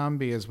income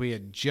because we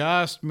had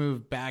just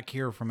moved back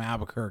here from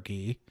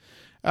Albuquerque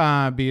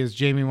because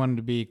Jamie wanted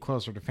to be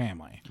closer to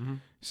family. Mm-hmm.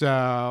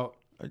 So,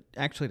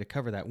 Actually, to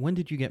cover that, when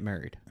did you get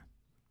married?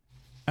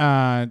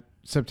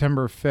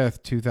 September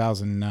 5th,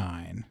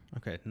 2009.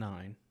 Okay,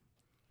 9.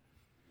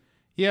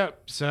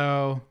 Yep.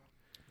 So,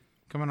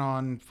 coming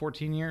on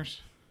 14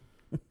 years.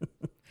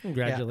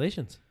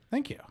 Congratulations.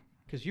 Thank you.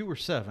 Because you were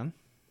 7,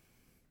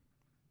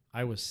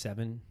 I was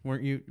 7.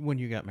 weren't you, when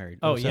you got married?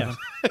 Oh, You were yeah.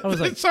 I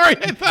was like, Sorry,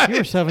 I thought You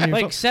were 7 years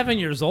like old. 7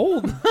 years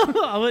old.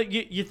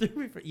 you threw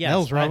me for, yes. That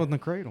was right in the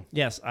cradle.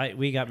 Yes,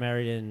 we got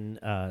married in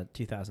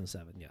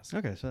 2007. Yes.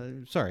 Okay,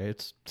 so sorry,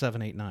 it's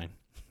 7, 8, 9.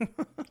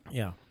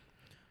 Yeah.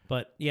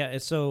 But yeah,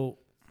 so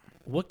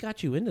what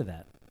got you into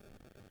that?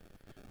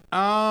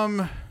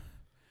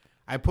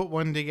 I put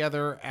one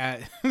together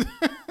at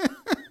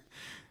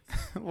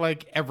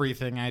like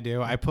everything I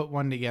do. I put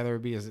one together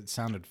because it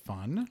sounded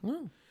fun.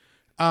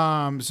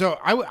 So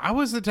I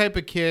was the type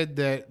of kid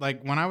that,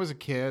 like, when I was a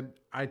kid,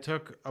 I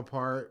took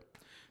apart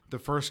the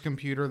first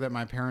computer that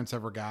my parents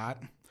ever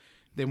got.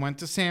 They went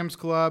to Sam's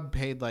Club,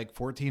 paid like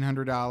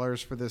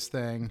 $1,400 for this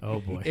thing. Oh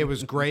boy. It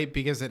was great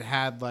because it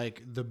had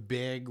like the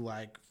big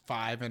like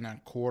 5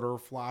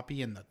 1/4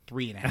 floppy and the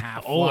 3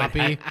 1/2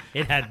 floppy.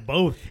 It had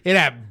both. It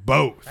had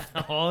both.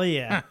 Oh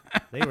yeah.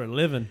 They were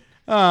living.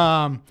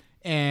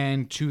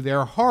 And to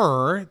their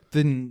horror,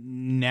 the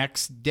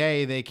next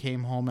day they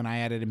came home and I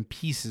had it in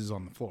pieces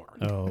on the floor.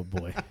 Oh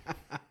boy.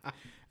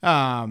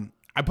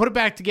 I put it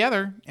back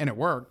together and it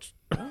worked.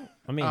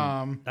 I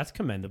mean, that's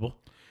commendable.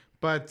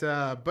 But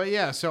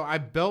yeah, so I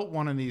built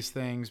one of these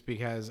things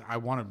because I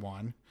wanted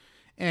one,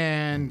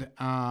 and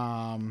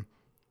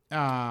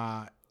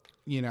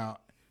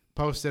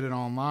posted it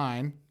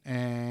online,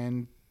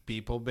 and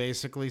people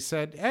basically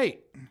said,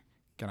 "Hey,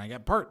 can I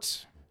get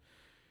parts?"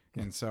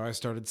 And so I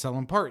started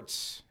selling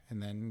parts,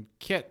 and then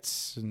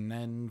kits, and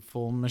then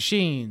full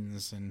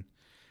machines, and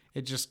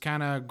it just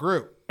kind of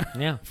grew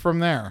Yeah. from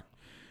there.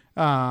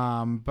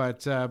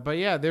 But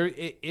yeah,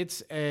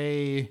 it's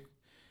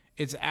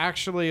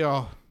actually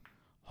a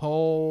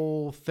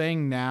whole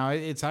thing now.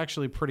 It's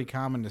actually pretty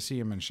common to see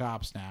them in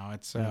shops now.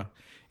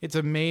 It's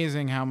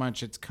amazing how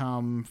much it's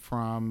come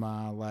from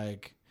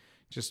like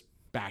just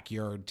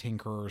backyard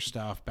tinkerer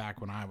stuff back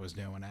when I was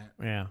doing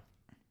it. Yeah.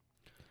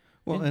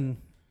 Well, and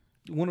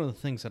one of the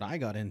things that I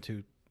got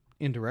into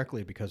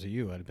indirectly because of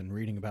you, I'd been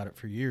reading about it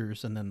for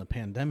years, and then the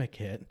pandemic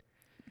hit,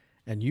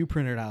 and you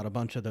printed out a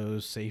bunch of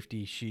those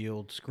safety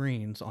shield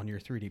screens on your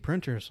 3D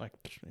printers. Like,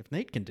 if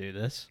Nate can do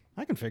this,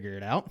 I can figure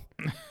it out.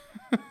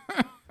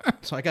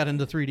 So I got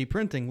into 3D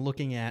printing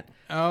looking at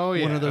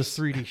one of those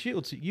 3D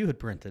shields that you had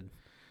printed.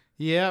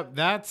 Yep,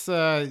 that's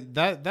a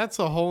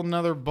whole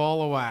nother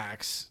ball of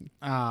wax.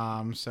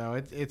 So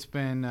it's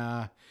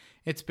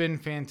been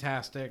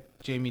fantastic.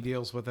 Jamie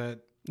deals with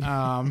it.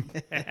 Now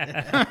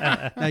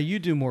you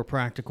do more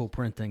practical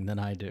printing than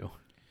I do.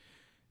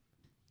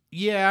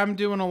 Yeah, I'm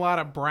doing a lot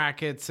of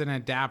brackets and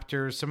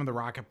adapters. Some of the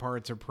rocket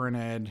parts are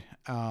printed.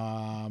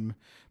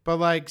 But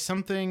like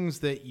some things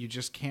that you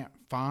just can't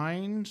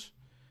find,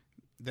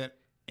 that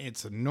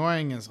it's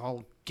annoying as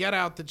all get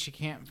out that you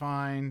can't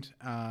find,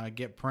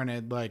 get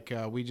printed. Like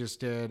we just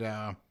did,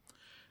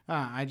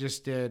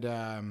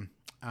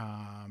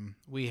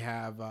 we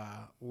have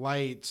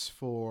lights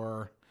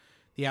for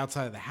the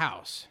outside of the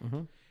house.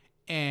 Mm-hmm.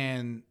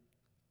 And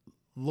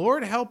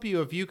Lord help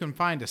you if you can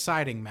find a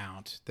siding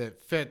mount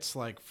that fits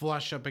like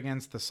flush up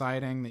against the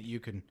siding that you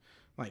can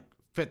like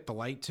fit the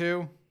light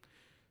to.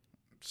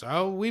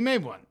 So we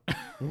made one.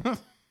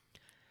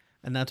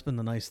 And that's been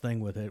the nice thing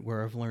with it,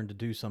 where I've learned to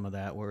do some of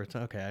that, where it's,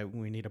 okay,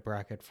 we need a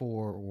bracket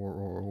for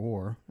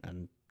or,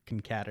 and can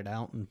cat it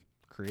out and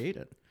create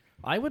it.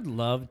 I would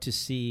love to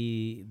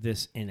see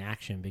this in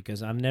action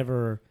because I've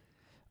never,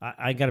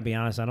 I got to be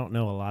honest, I don't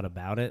know a lot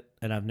about it,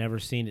 and I've never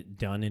seen it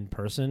done in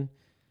person.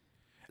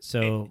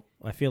 So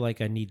I feel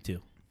like I need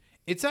to.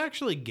 It's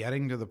actually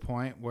getting to the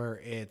point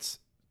where it's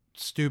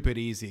stupid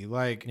easy.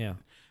 Like, Yeah.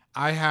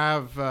 I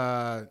have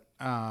the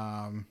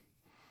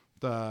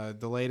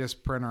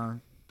latest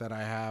printer that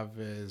I have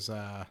is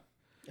Are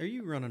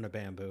you running a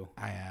bamboo?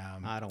 I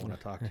am. I don't want to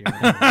talk to you.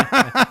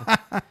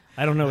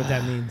 I don't know what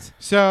that means.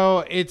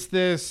 So it's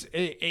this.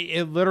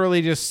 It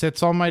literally just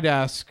sits on my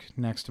desk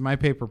next to my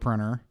paper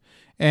printer,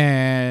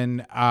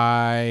 and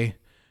I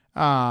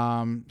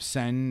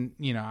send.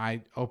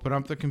 I open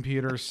up the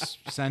computer,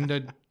 send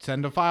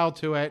a file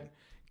to it,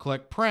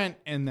 click print,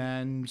 and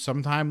then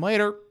sometime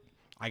later,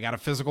 I got a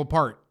physical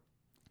part.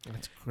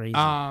 That's crazy.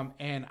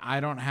 And I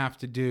don't have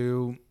to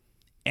do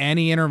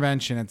any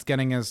intervention. It's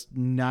getting as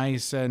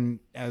nice and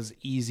as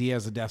easy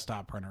as a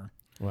desktop printer.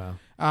 Wow.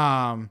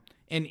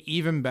 And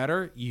even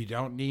better, you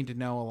don't need to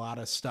know a lot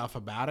of stuff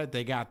about it.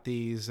 They got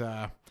these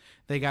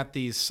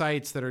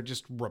sites that are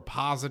just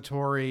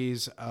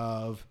repositories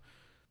of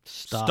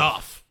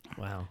stuff.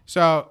 Wow.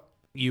 So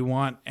you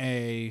want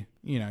a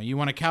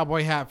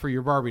cowboy hat for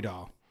your Barbie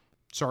doll.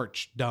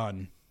 Search,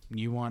 done.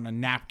 You want a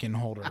napkin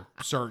holder.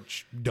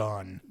 Search,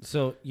 done.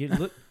 So you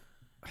look.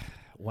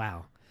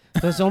 Wow.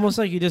 So it's almost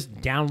like you just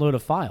download a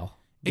file.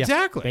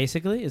 Exactly.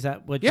 Basically, is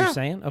that what Yeah. you're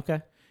saying?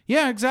 Okay.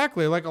 Yeah,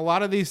 exactly. Like a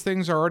lot of these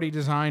things are already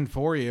designed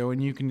for you,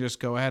 and you can just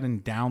go ahead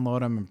and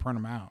download them and print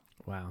them out.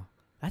 Wow.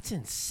 That's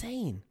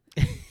insane.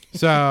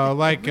 So,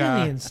 like,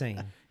 Really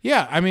insane.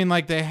 yeah, I mean,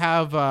 like they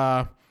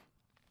have,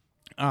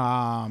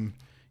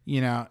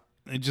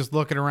 just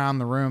looking around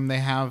the room, they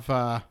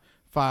have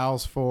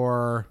files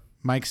for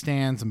mic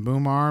stands and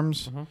boom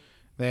arms. Mm-hmm.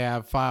 They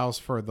have files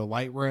for the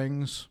light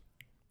rings.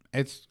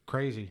 It's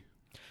crazy.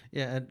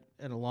 Yeah,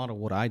 and a lot of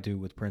what I do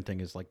with printing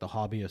is like the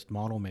hobbyist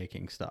model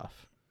making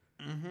stuff.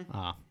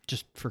 Mm-hmm.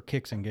 Just for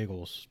kicks and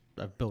giggles,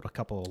 I've built a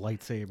couple of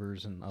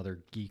lightsabers and other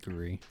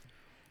geekery.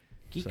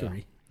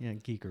 Geekery. Yeah,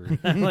 geekery.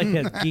 I like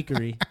that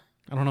geekery.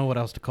 I don't know what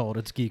else to call it.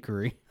 It's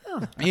geekery.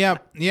 Yeah.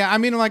 I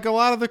mean, like a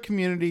lot of the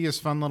community is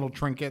fun little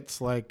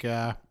trinkets, like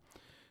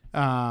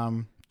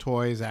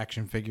toys,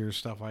 action figures,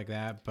 stuff like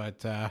that.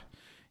 But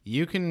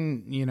you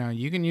can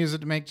use it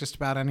to make just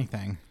about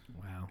anything.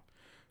 Wow.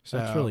 So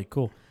That's really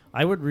cool.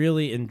 I would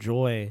really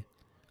enjoy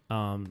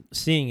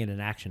seeing it in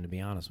action, to be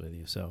honest with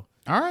you. So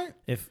all right.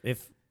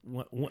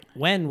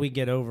 When we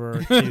get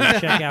over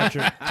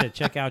to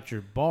check out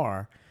your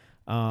bar,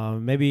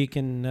 maybe you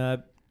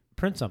can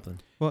print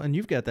something. Well, and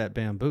you've got that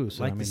bamboo,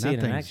 so Like I mean to see that it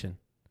in thing's action.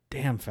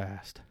 damn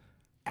fast.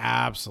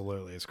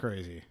 Absolutely, it's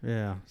crazy.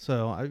 Yeah,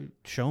 so I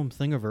show them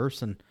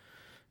Thingiverse and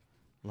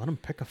let them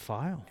pick a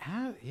file.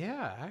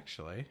 Yeah,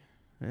 actually.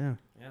 Yeah.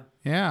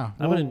 Yeah.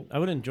 I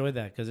would enjoy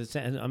that because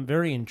I'm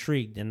very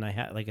intrigued, and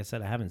like I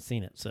said, I haven't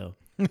seen it, so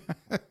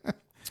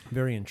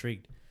very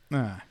intrigued.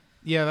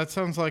 Yeah, that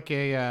sounds like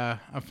a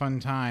fun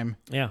time.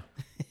 Yeah,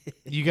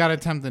 You got to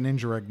attempt the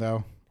ninja rig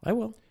though. I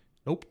will.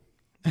 Nope.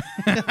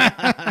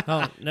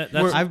 Oh, no,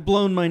 that's I've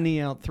blown my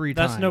knee out 3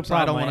 times. no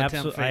problem. I don't I want to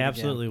tempt fate again.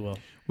 absolutely will.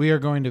 We are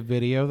going to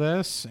video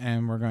this,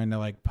 and we're going to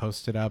like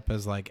post it up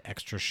as like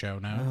extra show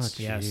notes.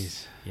 Oh,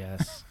 Yes,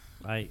 yes,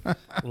 I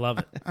love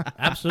it.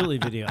 Absolutely,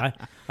 video.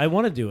 I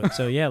want to do it.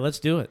 So yeah, let's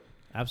do it.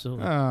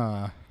 Absolutely.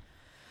 All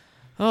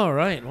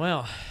right.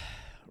 Well,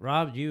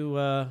 Rob, you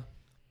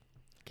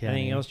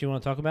anything else you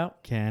want to talk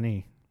about?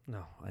 Kenny.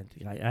 No,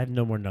 I have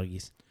no more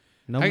nuggies.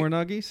 No more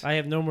nuggies? I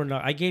have no more.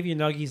 I gave you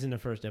nuggies in the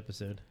first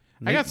episode.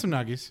 I got some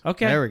nuggies.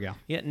 Okay. There we go.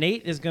 Yeah,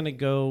 Nate is going to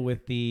go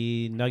with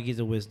the nuggies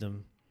of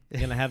wisdom. We're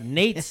going to have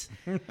Nate's.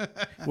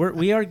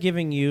 We are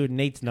giving you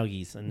Nate's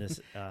nuggies in this.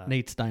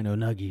 Nate's Dino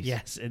Nuggies.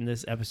 Yes, in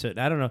this episode.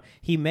 I don't know.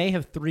 He may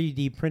have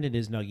 3D printed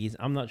his nuggies.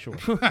 I'm not sure.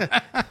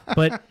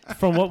 But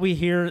from what we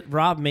hear,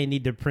 Rob may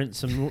need to print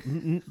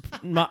some.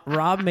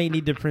 Rob may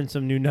need to print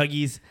some new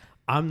nuggies.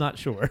 I'm not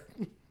sure.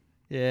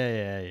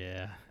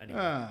 Yeah.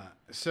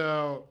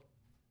 So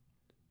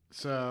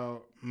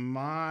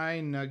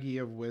my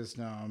nuggie of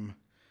wisdom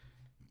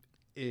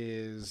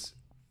is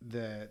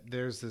that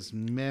there's this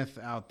myth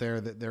out there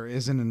that there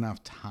isn't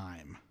enough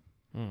time.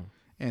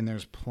 And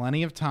there's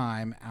plenty of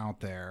time out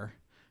there,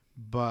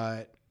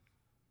 but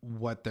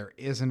what there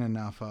isn't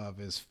enough of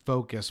is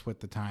focus with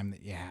the time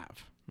that you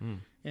have.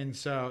 And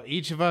so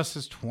each of us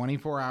is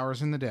 24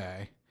 hours in the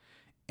day,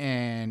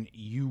 and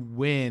you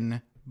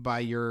win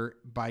by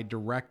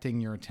directing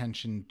your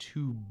attention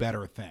to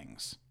better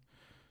things.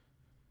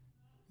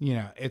 You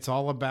know, it's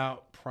all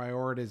about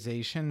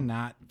prioritization,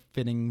 not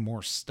fitting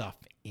more stuff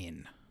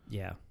in.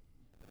 Yeah.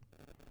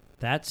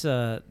 That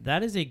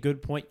is a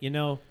good point. You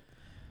know,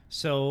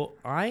 so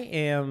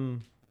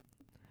I'm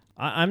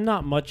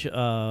not much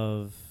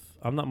of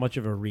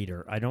a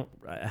reader. I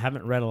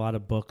haven't read a lot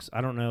of books.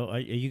 I don't know. Are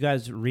you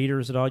guys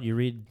readers at all? You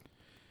read?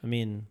 I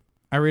mean,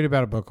 I read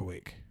about a book a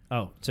week.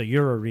 Oh, so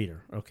you're a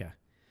reader. Okay.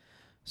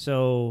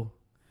 So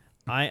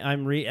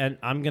I'm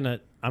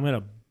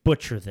gonna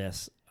butcher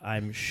this,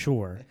 I'm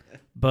sure.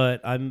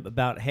 But I'm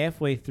about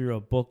halfway through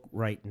a book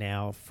right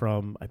now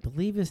from, I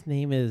believe his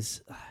name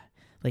is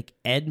like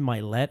Ed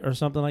Milet or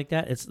something like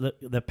that. It's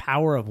the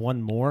Power of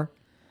One More,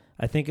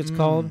 I think it's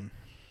called.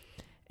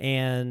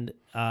 And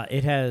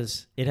it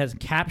has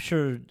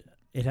captured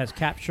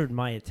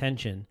my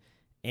attention,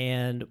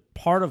 and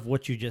part of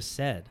what you just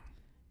said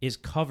is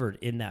covered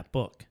in that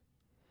book.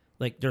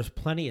 Like, there's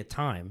plenty of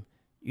time.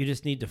 You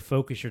just need to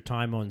focus your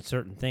time on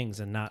certain things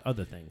and not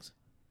other things.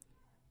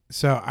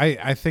 So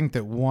I think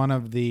that one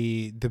of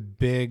the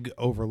big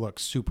overlooked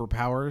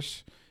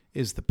superpowers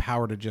is the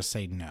power to just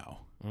say no.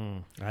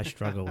 I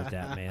struggle with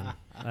that, man.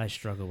 I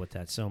struggle with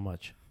that so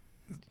much.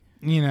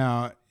 You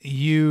know,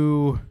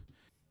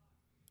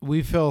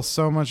 we fill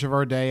so much of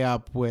our day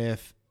up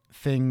with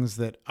things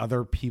that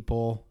other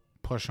people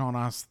push on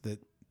us that,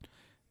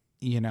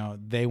 you know,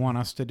 they want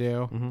us to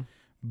do. Mm-hmm.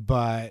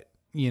 But,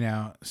 you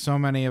know, so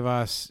many of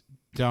us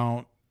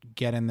don't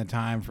get in the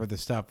time for the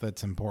stuff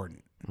that's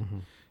important. Mm-hmm.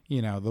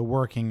 You know, the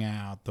working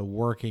out, the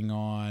working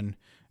on,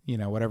 you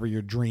know, whatever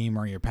your dream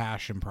or your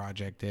passion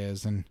project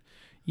is. And,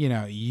 you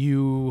know,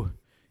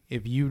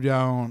 if you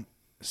don't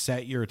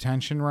set your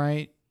attention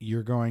right,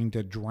 you're going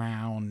to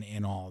drown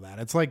in all that.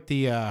 It's like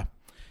you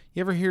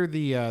ever hear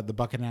the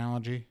bucket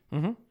analogy?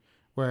 Mm-hmm.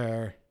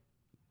 Where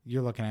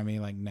you're looking at me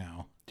like,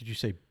 no. Did you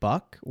say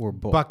buck or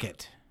book?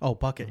 Bucket. Oh,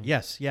 bucket. Mm-hmm.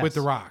 Yes. With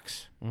the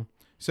rocks. Mm-hmm.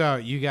 So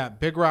you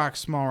got big rocks,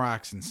 small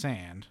rocks, and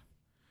sand,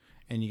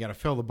 and you got to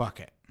fill the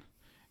bucket.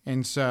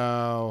 And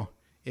so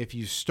if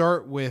you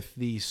start with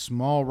the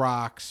small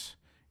rocks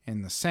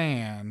and the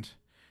sand,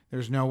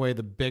 there's no way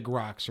the big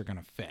rocks are going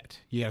to fit.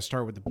 You got to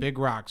start with the big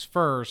rocks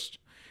first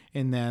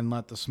and then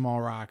let the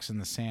small rocks and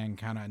the sand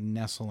kind of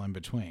nestle in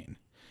between.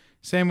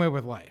 Same way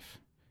with life.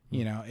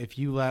 You know, if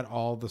you let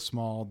all the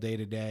small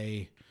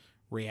day-to-day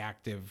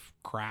reactive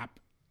crap,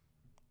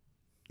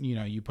 you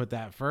know, you put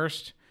that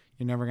first,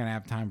 you're never going to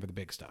have time for the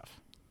big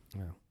stuff.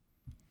 Yeah.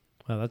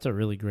 Well, that's a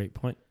really great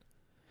point.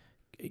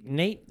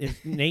 Nate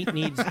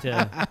needs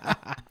to.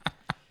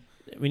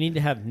 We need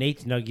to have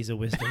Nate's nuggies of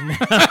wisdom.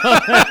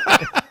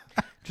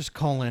 Just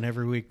call in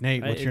every week,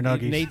 Nate. What's your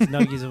nuggies? Nate's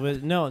nuggies of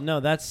wisdom.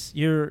 No, that's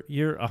you're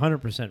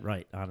 100%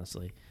 right.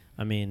 Honestly,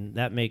 I mean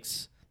that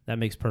makes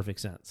perfect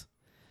sense.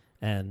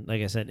 And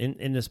like I said,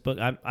 in this book,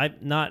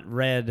 I've not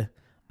read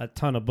a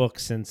ton of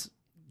books since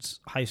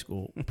high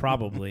school,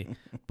 probably,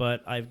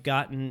 but I've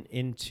gotten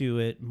into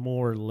it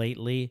more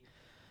lately.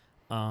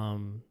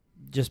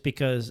 Just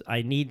because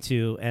I need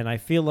to, and I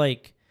feel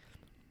like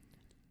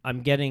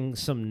I'm getting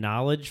some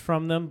knowledge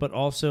from them, but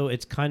also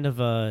it's kind of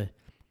a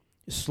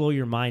slow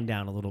your mind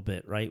down a little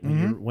bit, right?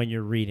 When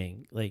you're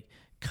reading, like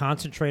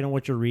concentrate on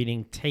what you're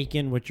reading, take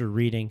in what you're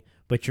reading,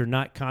 but you're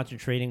not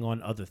concentrating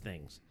on other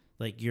things.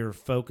 Like you're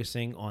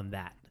focusing on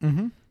that.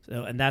 Mm-hmm.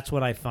 So, and that's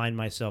what I find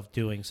myself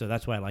doing. So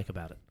that's what I like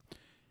about it.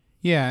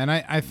 Yeah, and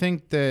I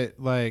think that,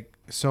 like,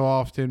 so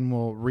often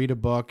we'll read a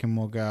book and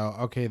we'll go,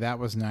 okay, that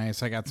was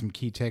nice. I got some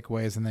key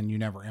takeaways, and then you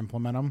never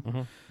implement them.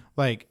 Mm-hmm.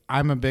 Like,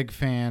 I'm a big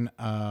fan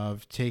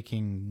of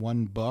taking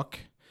one book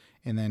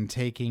and then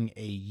taking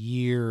a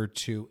year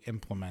to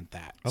implement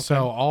that. Okay.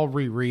 So I'll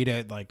reread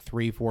it like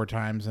 3-4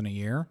 times in a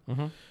year.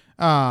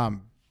 Mm-hmm.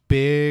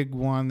 Big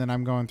one that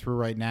I'm going through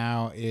right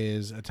now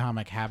is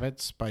Atomic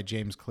Habits by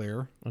James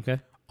Clear.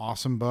 Okay.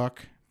 Awesome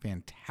book.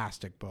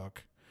 Fantastic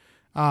book.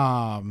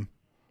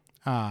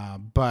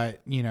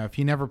 But, you know, if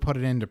you never put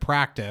it into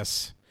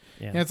practice,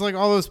 you know, it's like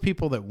all those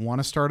people that want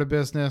to start a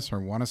business or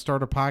want to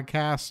start a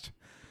podcast,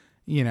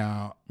 you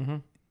know, mm-hmm.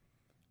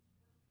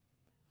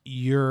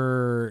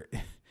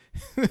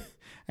 I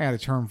got a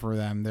term for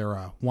them.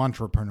 They're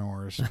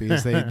entrepreneurs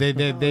because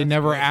they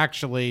never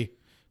actually,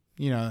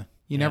 you know,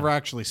 never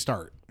actually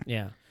start.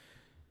 Yeah.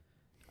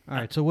 All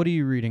right. So what are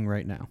you reading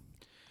right now?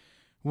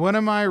 What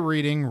am I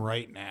reading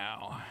right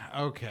now?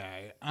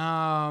 Okay.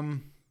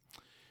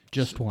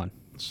 Just one.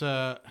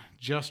 So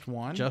just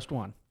one? Just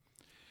one.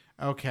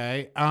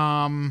 Okay.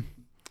 I'm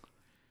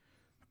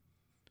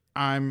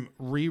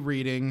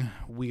rereading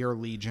We Are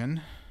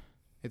Legion.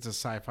 It's a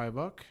sci-fi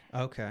book.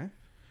 Okay.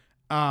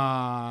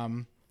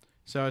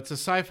 So it's a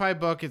sci-fi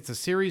book. It's a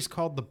series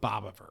called The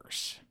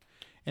Bobiverse.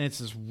 And it's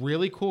this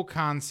really cool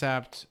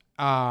concept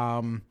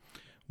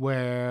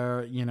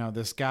where,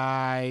 this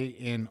guy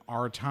in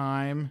our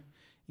time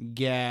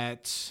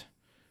gets...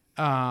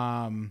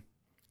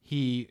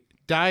 he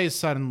dies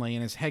suddenly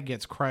and his head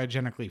gets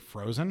cryogenically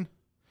frozen.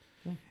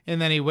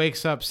 And then he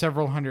wakes up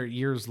several hundred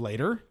years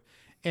later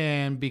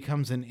and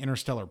becomes an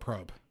interstellar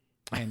probe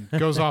and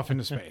goes off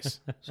into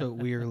space. So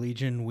we are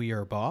Legion, we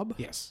are Bob?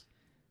 Yes.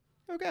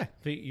 Okay.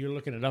 You're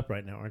looking it up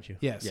right now, aren't you?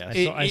 Yes.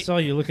 Yeah. I saw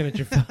you looking at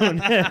your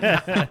phone.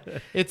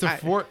 It's a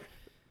four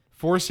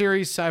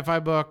series sci-fi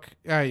book,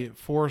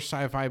 4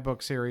 sci-fi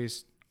book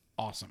series.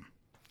 Awesome.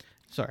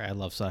 Sorry, I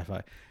love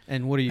sci-fi.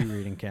 And what are you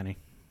reading, Kenny?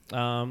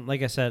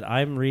 Like I said,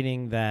 I'm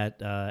reading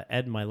that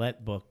Ed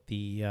Milet book,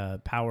 The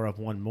Power of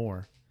One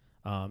More,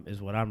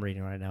 is what I'm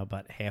reading right now,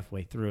 about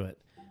halfway through it.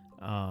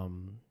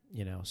 And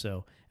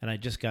I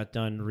just got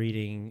done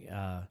reading,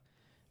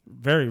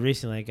 very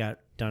recently I got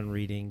done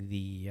reading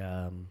the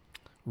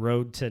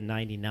Road to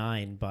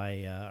 99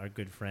 by our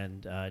good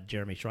friend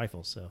Jeremy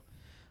Schreifel. So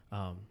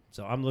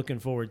I'm looking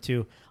forward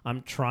to,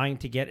 I'm trying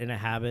to get in a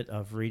habit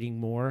of reading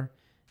more.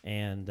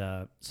 And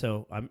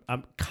so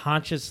I'm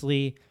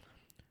consciously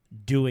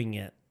doing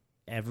it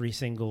every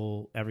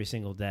single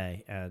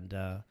day, and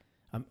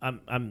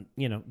I'm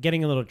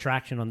getting a little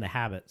traction on the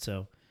habit.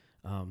 So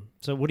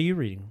what are you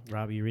reading,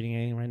 Rob? Are you reading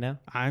anything right now?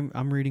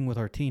 I'm reading with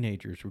our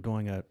teenagers. We're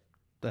doing a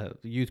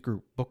youth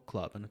group book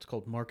club, and it's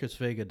called Marcus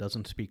Vega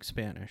Doesn't Speak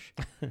Spanish.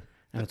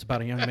 And it's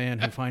about a young man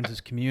who finds his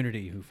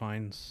community, who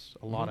finds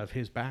a lot of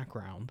his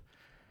background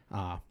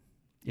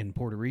in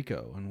Puerto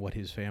Rico and what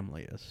his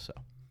family is. So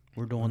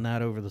we're doing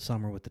that over the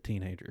summer with the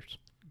teenagers.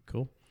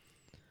 Cool.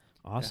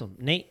 Awesome.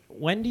 Yeah. Nate,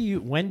 when do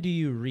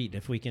you read,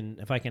 if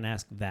I can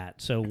ask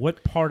that? So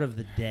what part of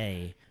the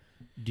day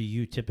do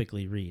you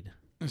typically read?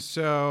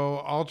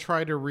 So I'll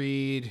try to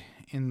read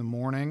in the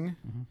morning,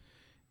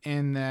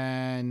 and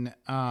then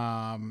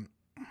I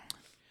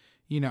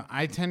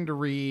tend to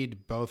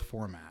read both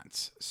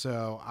formats.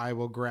 So I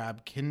will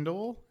grab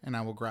Kindle and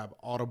I will grab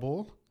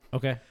Audible.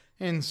 Okay.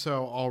 And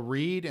so I'll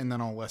read and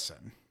then I'll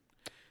listen,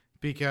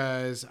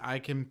 because I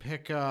can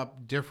pick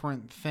up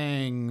different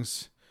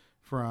things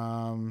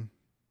from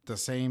the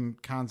same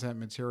content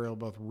material,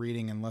 both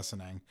reading and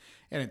listening.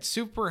 And it's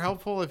super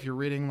helpful if you're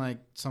reading like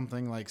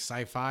something like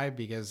sci-fi,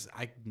 because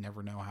I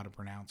never know how to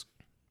pronounce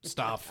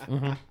stuff,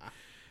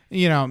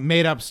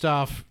 made up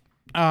stuff.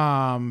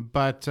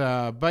 But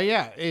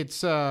yeah,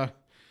 it's,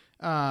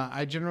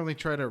 I generally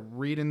try to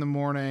read in the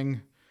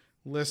morning,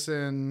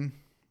 listen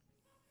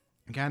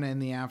kind of in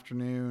the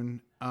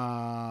afternoon,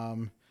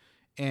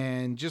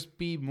 and just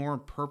be more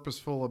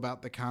purposeful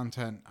about the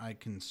content I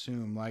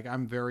consume. Like,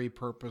 I'm very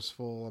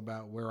purposeful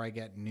about where I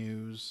get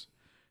news,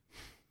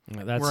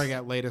 where I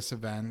get latest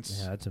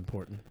events. Yeah, that's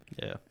important.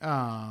 Yeah.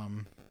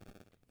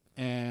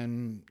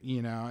 And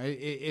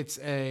it's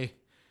I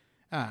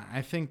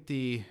think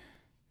the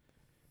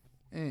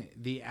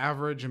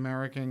average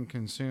American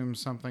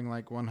consumes something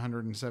like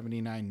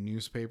 179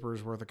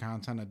 newspapers worth of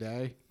content a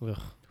day. Ugh.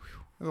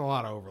 There's a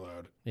lot of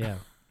overload. Yeah.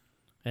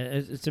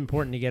 It's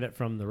important to get it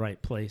from the right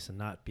place and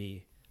not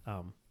be,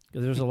 because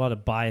there's a lot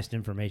of biased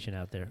information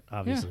out there,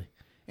 obviously.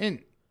 Yeah.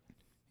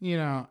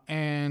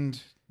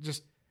 And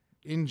just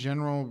in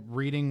general,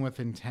 reading with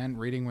intent,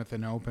 reading with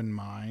an open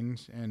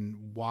mind,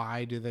 and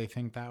why do they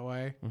think that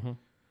way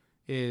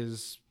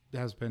has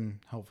been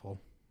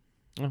helpful.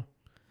 Oh.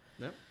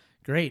 Yep.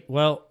 Great.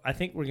 Well, I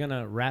think we're going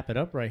to wrap it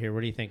up right here.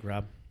 What do you think,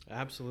 Rob?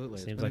 Absolutely.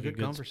 Seems it's like been a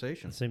good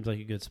conversation. It seems like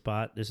a good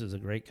spot. This is a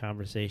great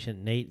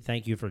conversation. Nate,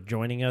 thank you for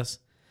joining us.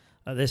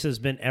 This has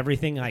been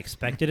everything I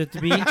expected it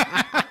to be,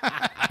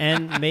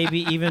 and maybe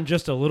even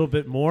just a little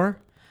bit more.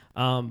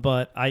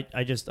 But I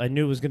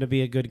knew it was going to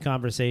be a good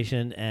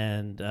conversation,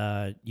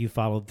 and you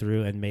followed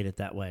through and made it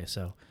that way.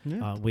 So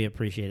we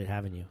appreciated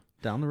having you.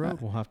 Down the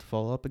road, we'll have to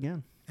follow up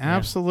again.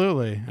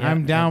 Absolutely. Yeah.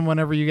 I'm down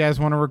whenever you guys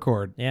want to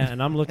record. Yeah,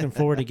 and I'm looking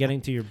forward to getting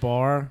to your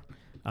bar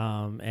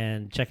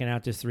and checking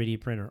out this 3D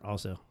printer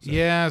also. So.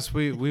 Yes,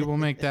 we will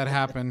make that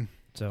happen.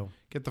 So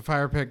get the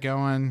fire pit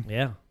going.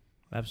 Yeah,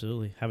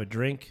 absolutely. Have a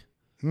drink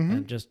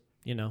and just,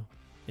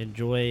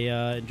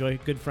 enjoy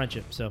good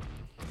friendship. So,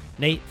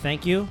 Nate,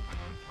 thank you.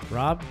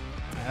 Rob?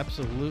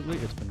 Absolutely.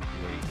 It's been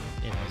great.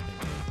 It has been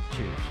great.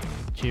 Cheers.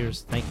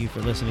 Cheers. Thank you for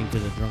listening to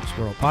the Drunk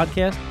Squirrel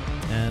Podcast,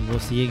 and we'll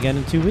see you again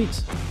in 2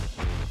 weeks.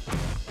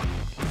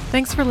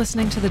 Thanks for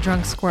listening to The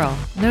Drunk Squirrel.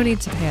 No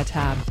need to pay a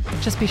tab.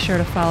 Just be sure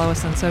to follow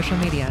us on social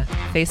media,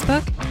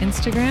 Facebook,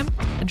 Instagram,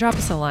 and drop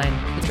us a line,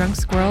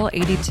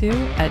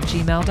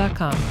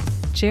 thedrunksquirrel82@gmail.com.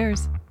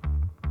 Cheers.